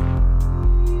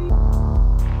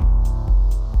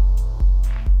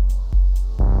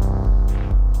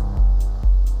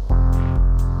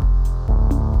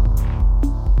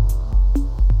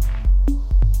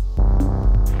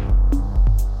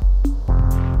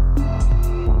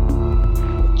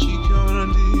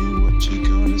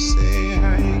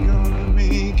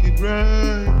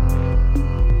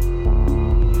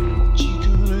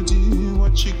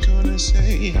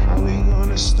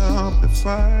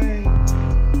 Fight.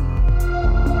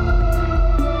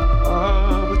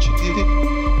 But you did it.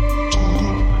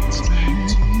 All points back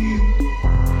to you.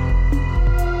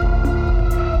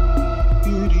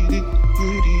 You did it.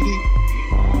 You did it.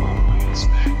 It all points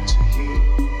back to you.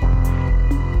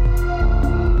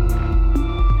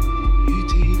 You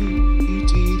did it. You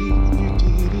did it. You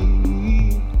did it.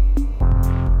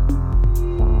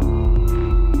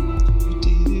 You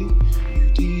did it. You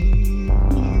did it.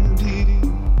 You did it.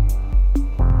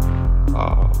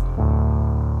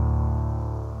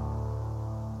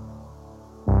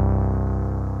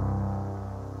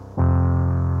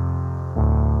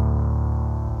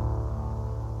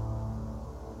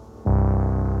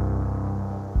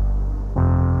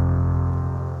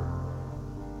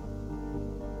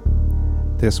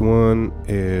 This one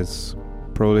is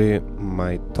probably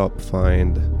my top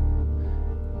find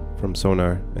from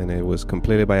Sonar, and it was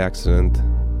completely by accident.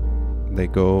 They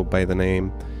go by the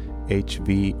name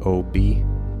HVOB,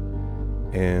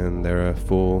 and they're a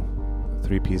full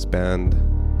 3-piece band,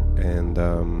 and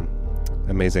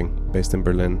amazing, based in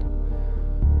Berlin.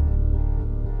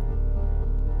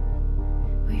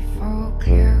 We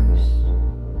focus.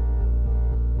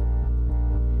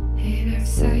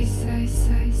 say, say,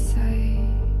 say, say,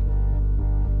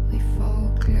 we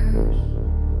fall close.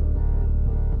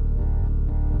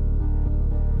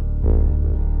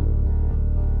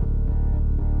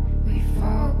 We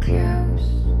fall close.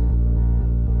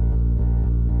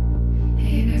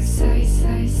 In a say,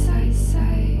 say, say,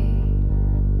 say,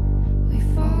 we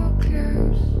fall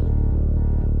close.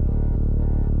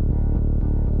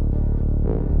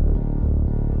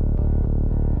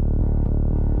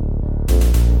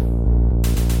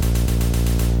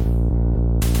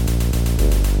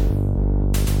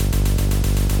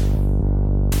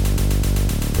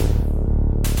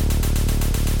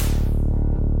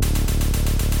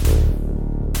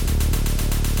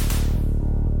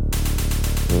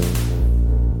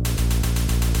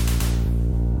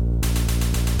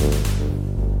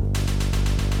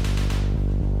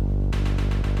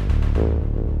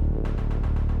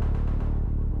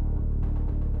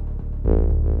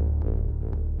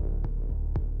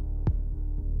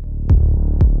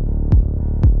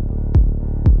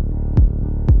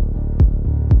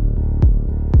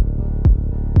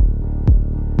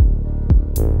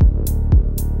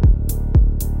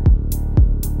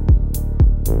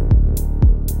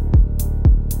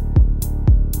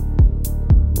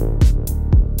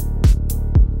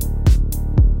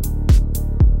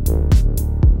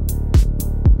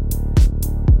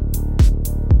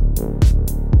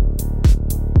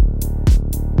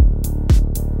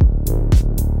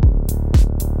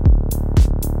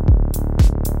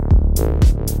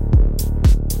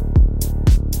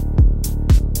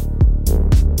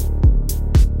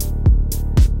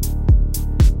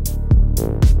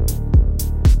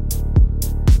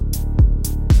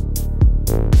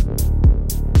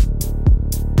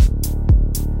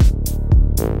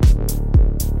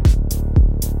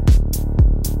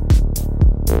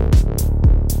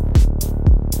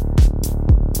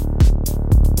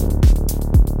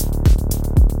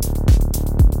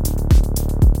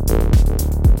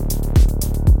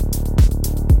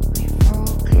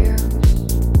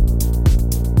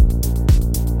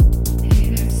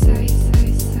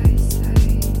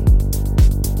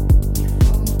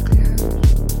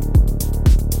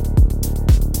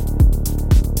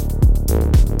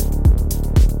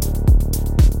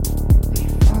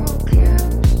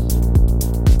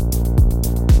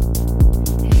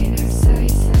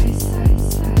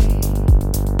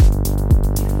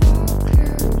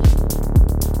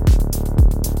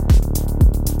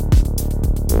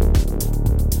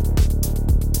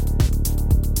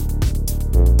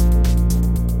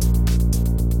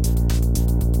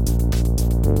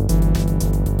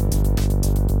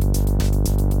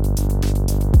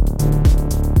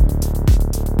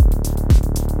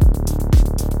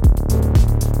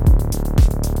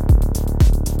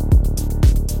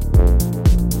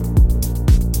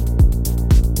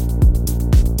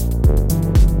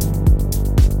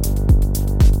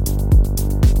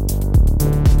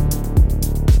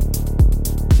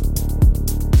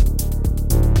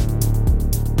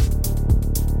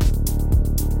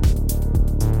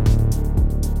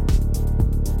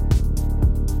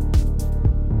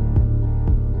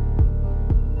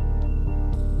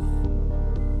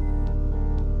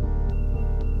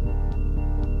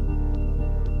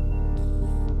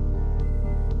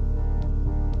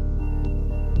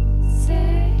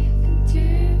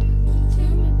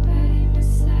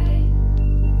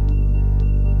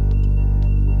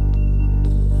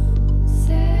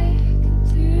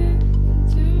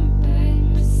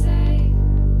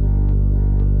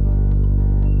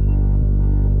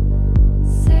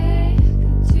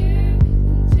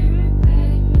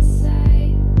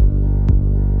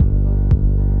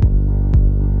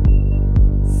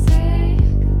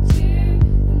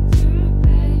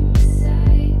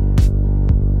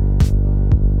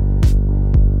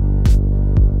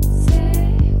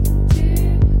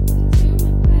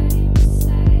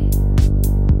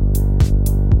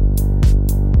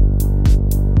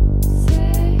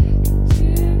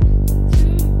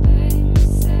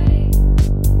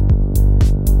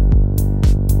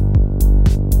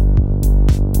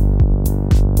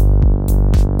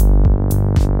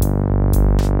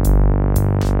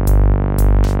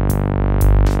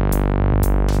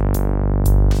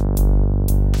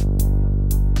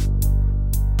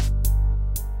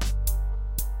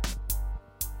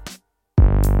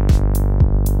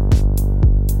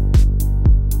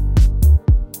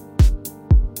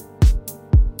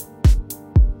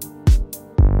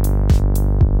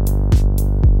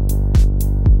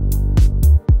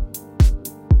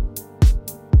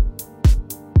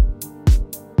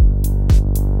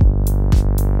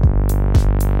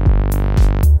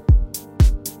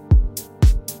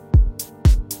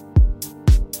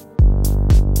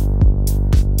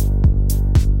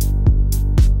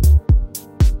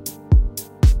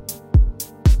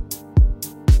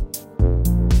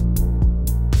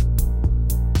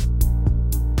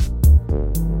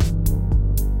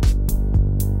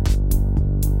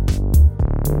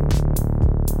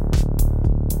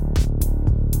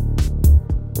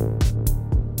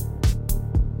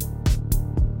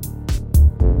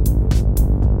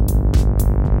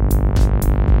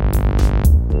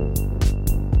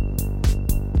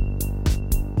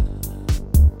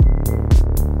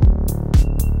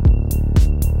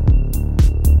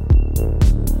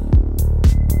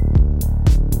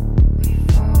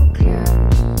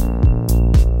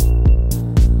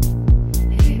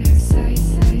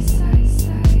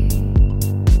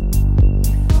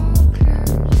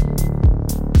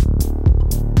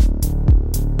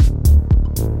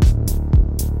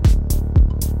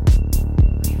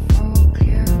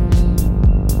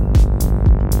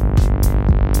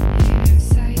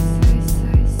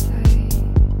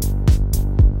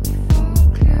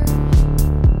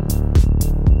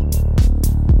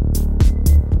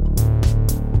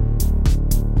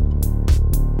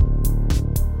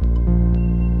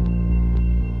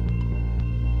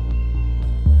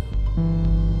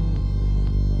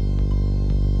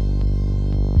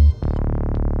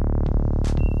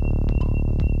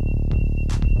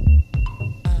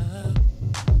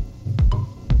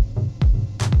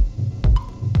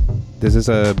 This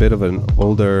is a bit of an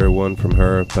older one from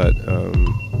her, but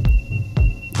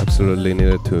absolutely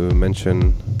needed to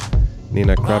mention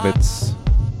Nina Kravitz,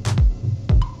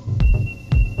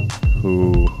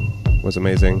 who was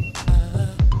amazing.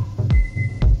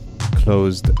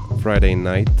 Closed Friday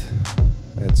night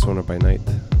at Sonar by Night,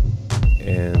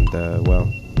 and well,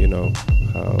 you know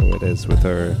how it is with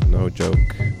her, no joke.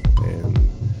 And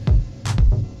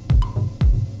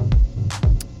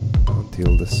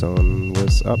until the sun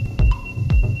was up.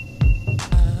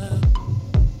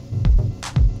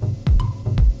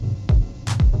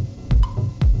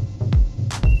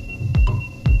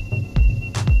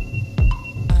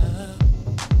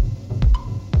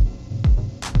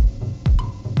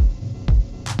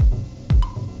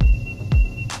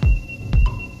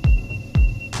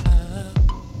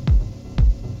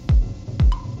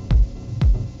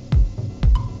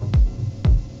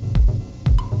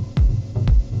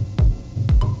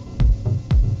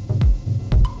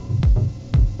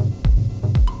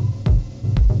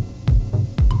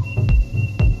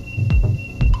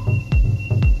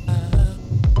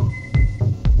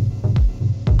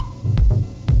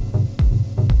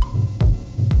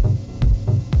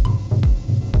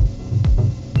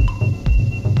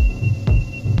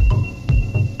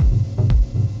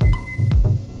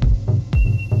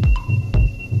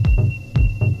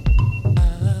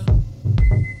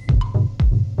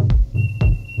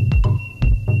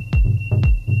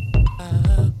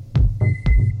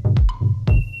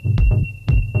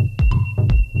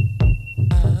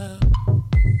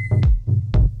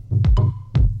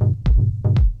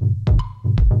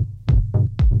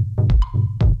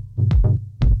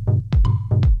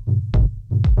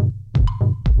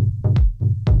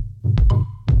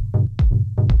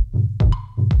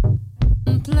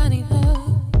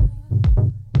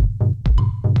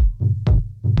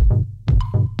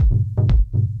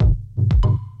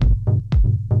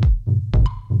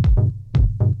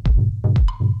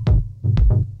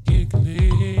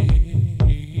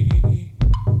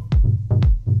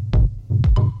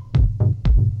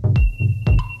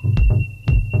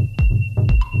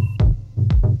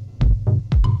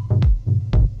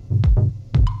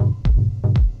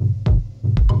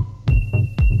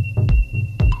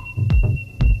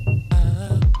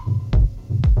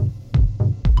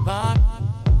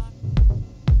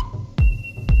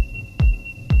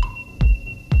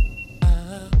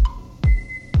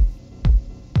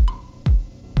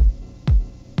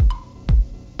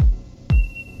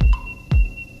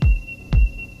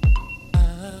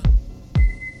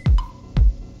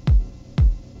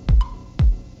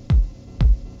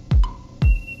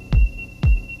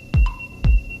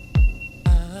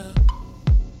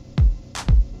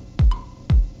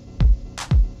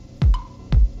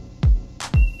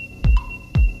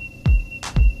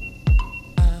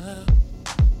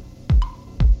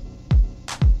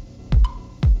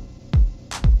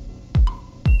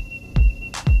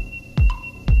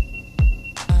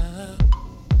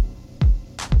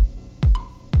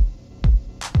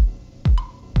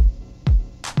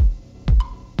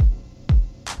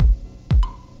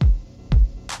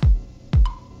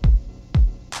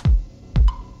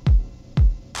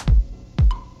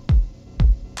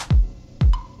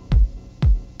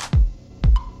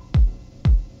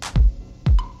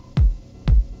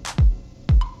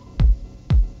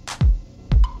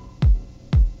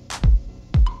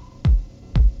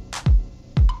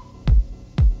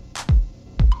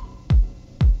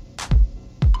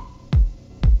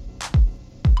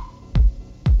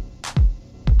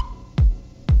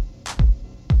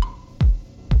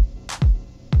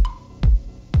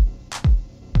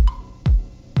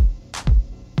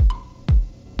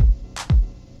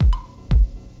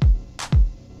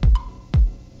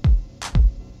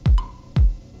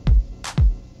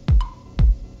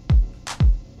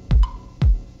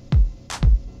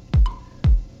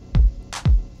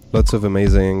 Lots of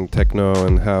amazing techno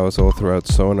and house all throughout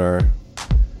Sonar.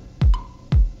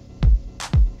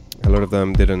 A lot of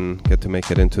them didn't get to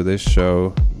make it into this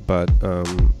show, but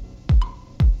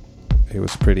it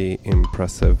was pretty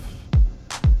impressive.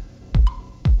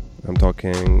 I'm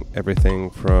talking everything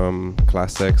from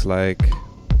classics like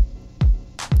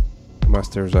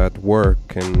Masters at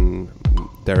Work and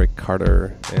Derek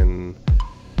Carter and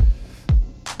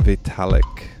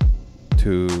Vitalik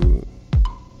to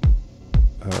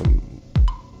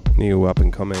new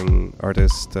up-and-coming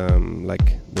artists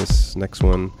like this next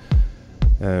one,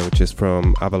 which is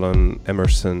from Avalon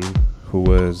Emerson, who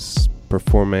was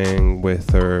performing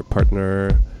with her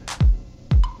partner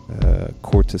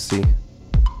Courtesy.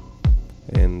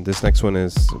 And this next one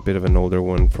is a bit of an older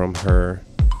one from her,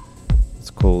 It's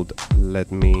called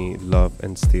Let Me Love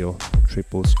and Steal,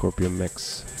 triple Scorpio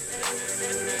mix.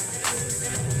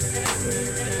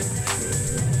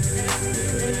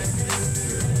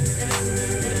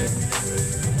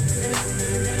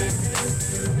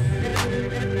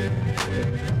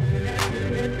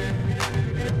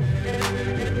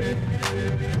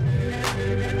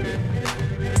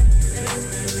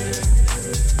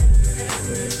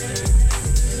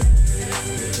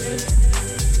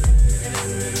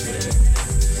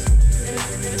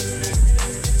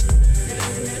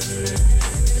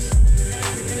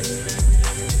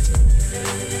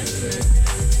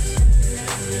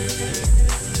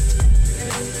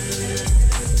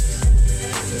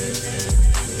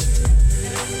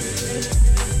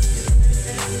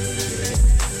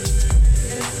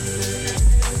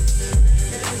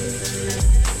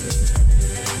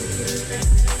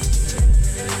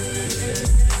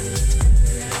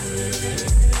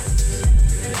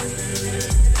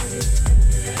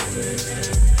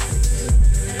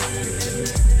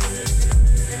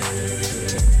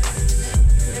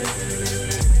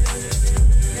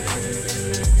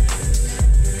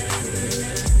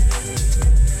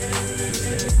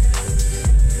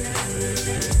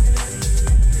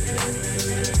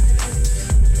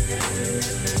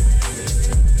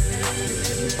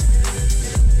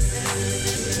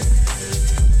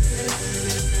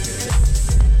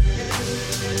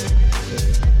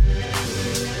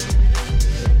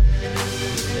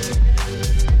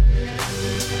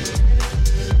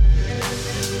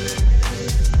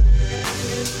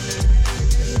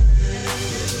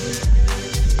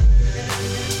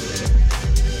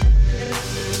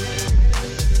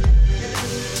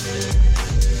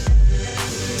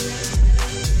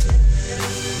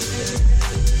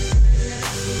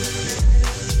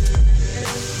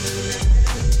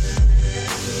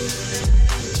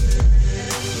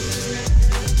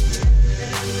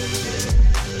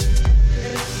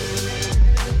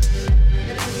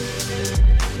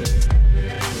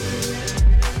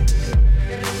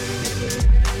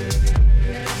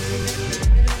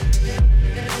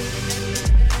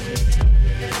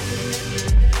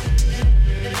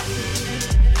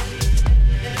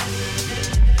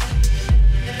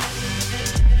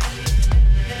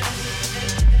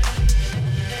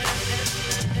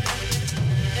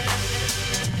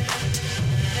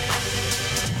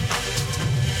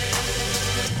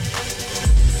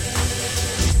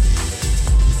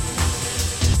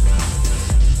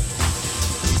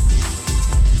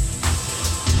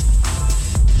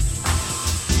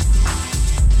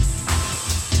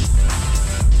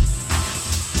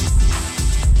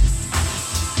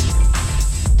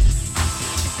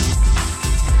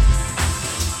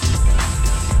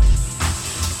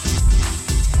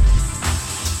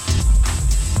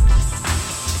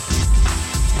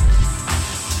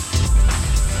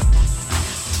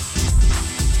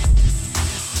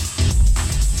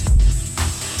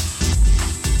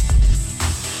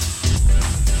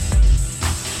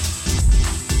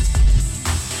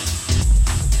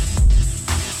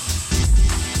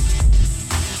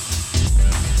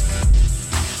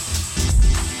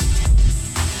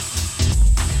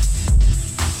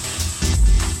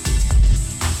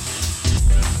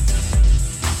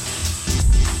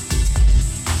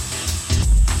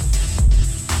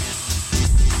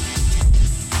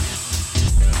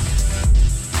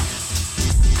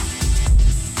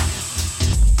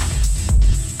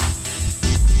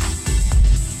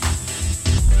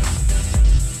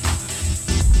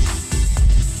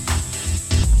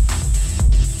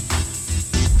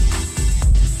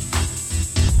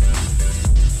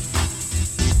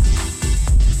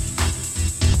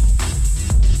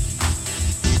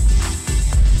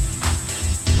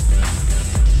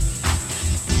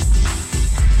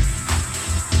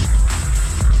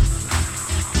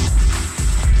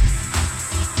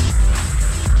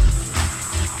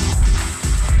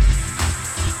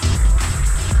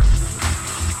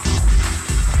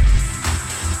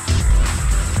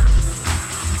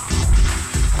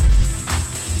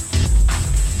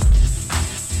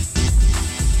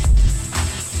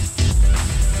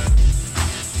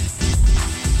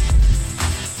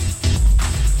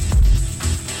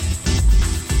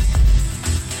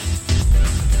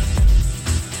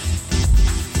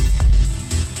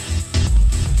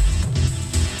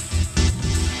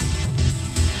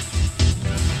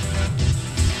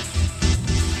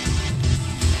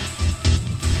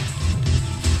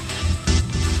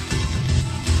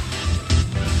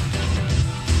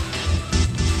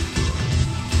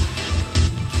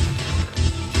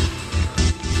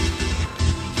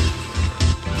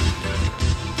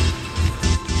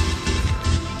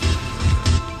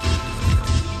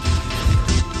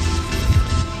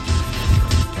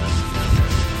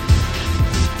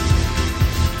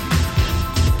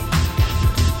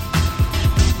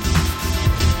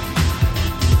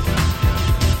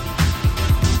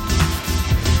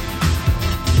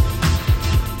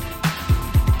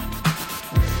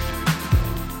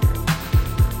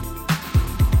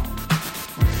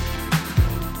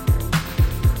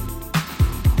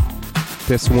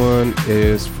 This one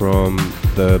is from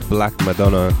the Black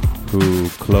Madonna, who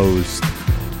closed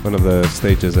one of the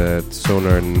stages at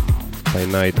Sonar by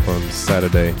Night on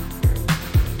Saturday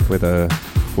with a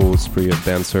full spree of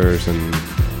dancers and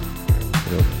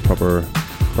proper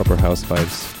house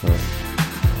vibes.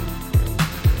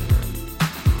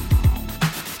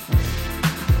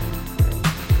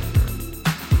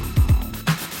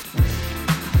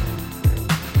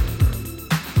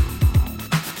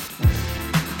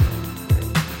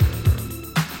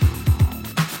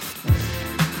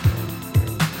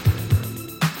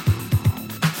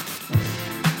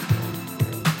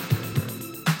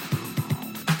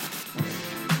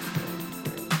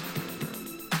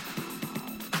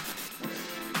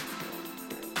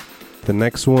 The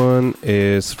next one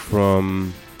is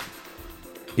from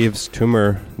Yves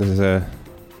Tumor. This is a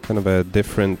kind of a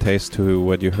different taste to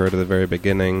what you heard at the very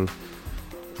beginning.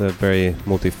 It's a very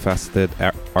multifaceted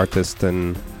artist,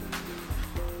 and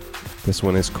this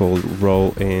one is called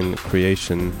Role in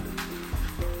Creation.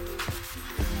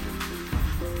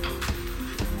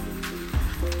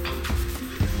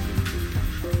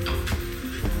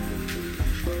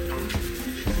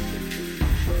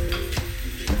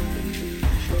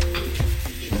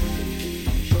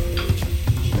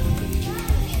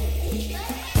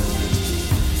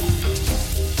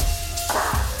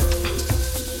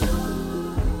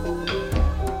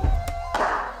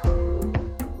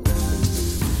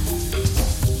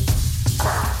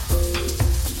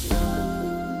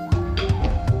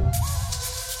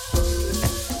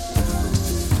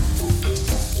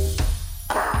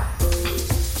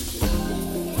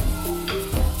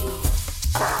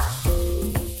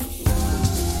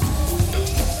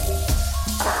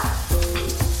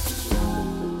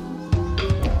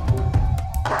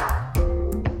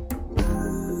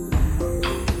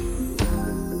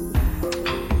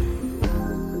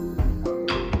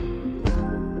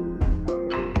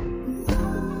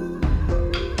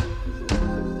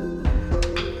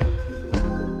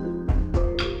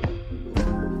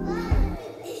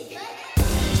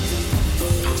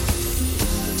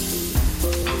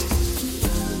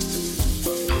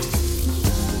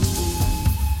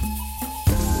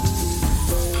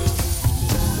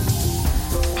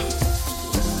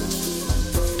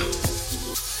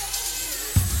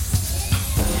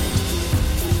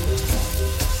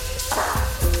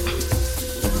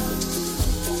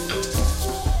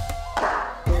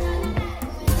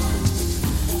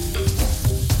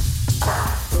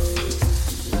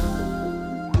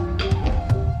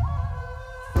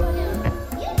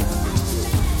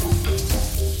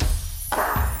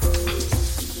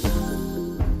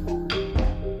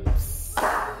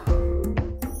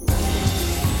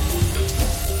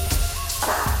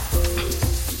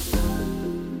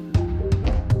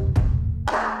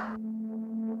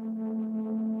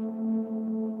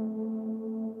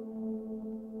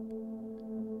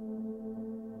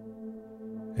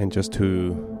 And just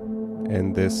to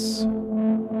end this,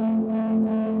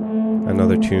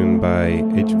 another tune by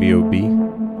HVOB.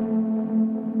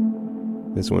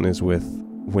 This one is with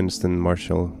Winston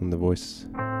Marshall on the voice,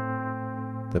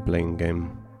 The Blame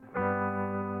Game.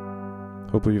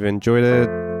 Hope you've enjoyed it.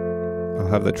 I'll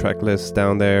have the track list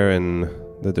down there in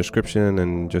the description,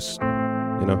 and just,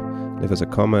 leave us a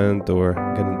comment or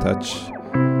get in touch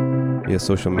via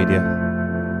social media.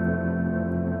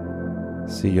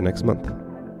 See you next month.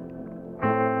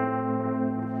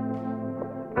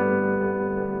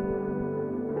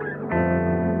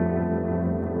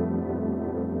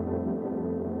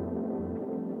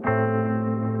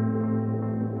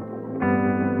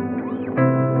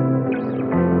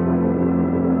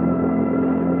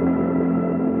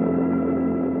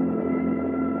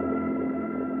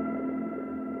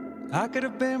 I could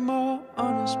have been more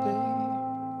honest, babe.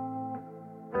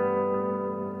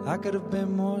 I could have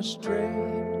been more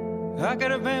straight. I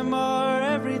could have been more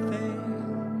everything.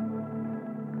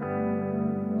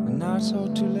 But now it's all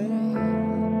too late.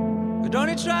 But don't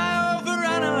you try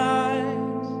overanalyze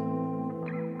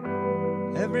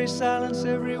every silence,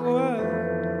 every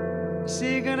word.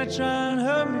 See, you're gonna try and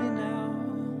hurt me now.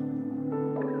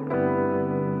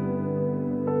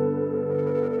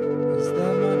 Is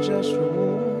that my just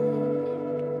reward?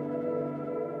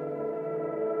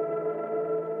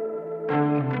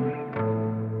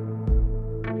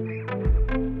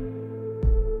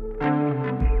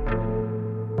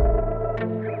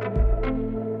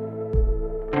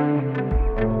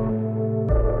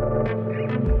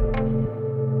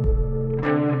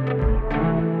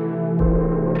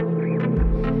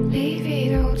 Leave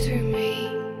it all to me.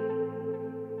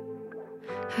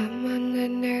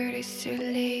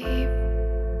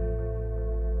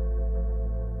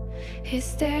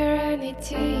 Is there any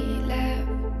tea left?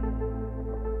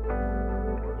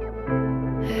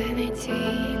 Any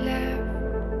tea left?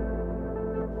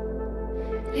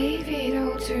 Leave it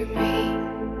all to me.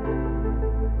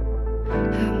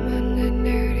 I'm on the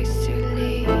notice to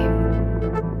leave.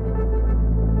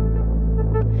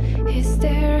 Is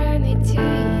there any tea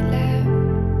left?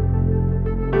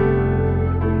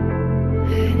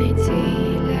 Any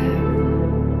tea left?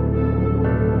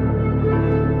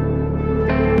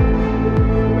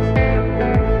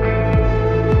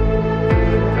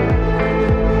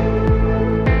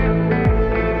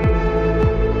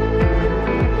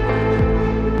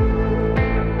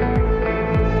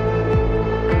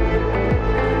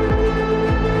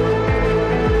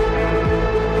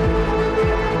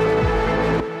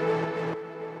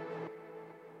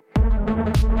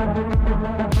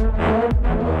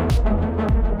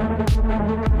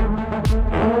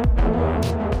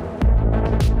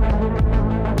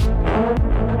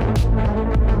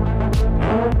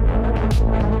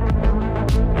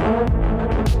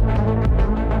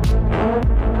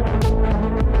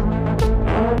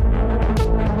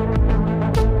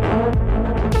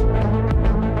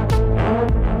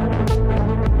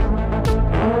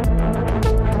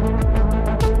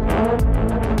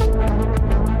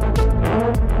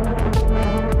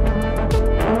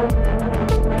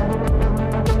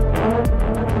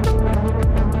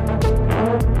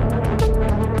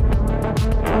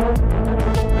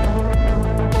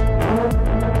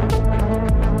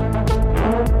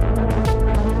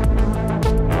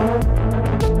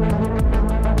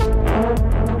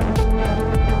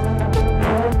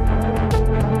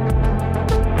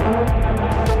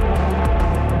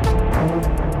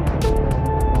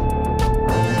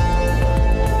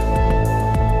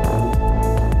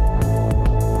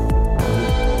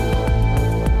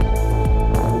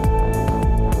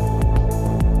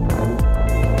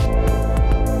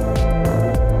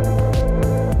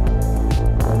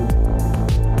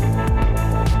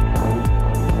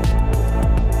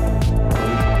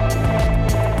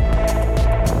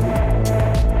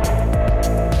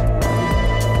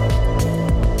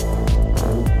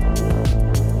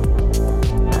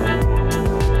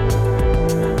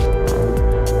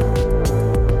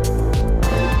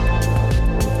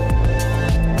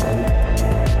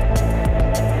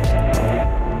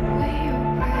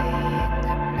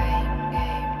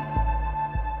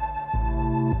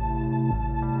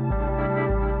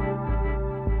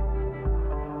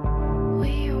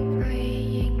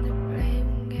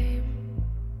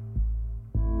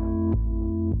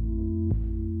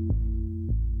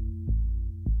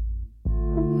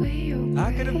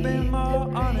 I could have been more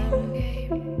honest.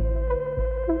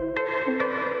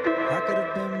 I could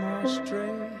have been more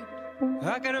straight.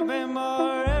 I could have been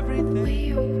more everything.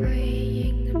 We are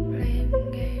playing the blame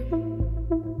game.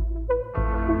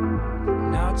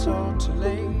 Now it's all too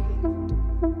late.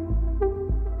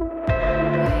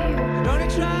 Don't you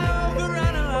try to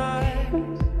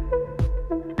overanalyze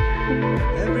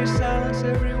every silence,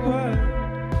 every word.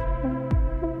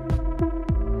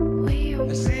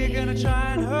 I see you're gonna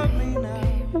try and hurt me now.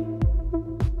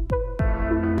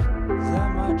 Is that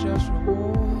my just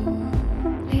reward?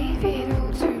 Leave it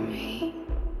all to me.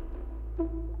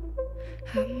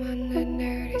 I'm on the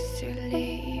notice to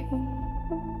leave.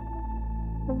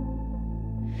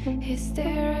 Is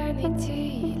there any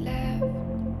tea left?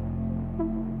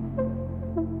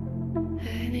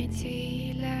 Any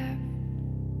tea left?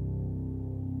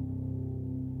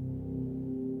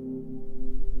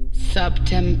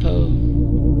 Subtempo.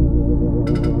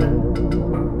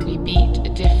 We beat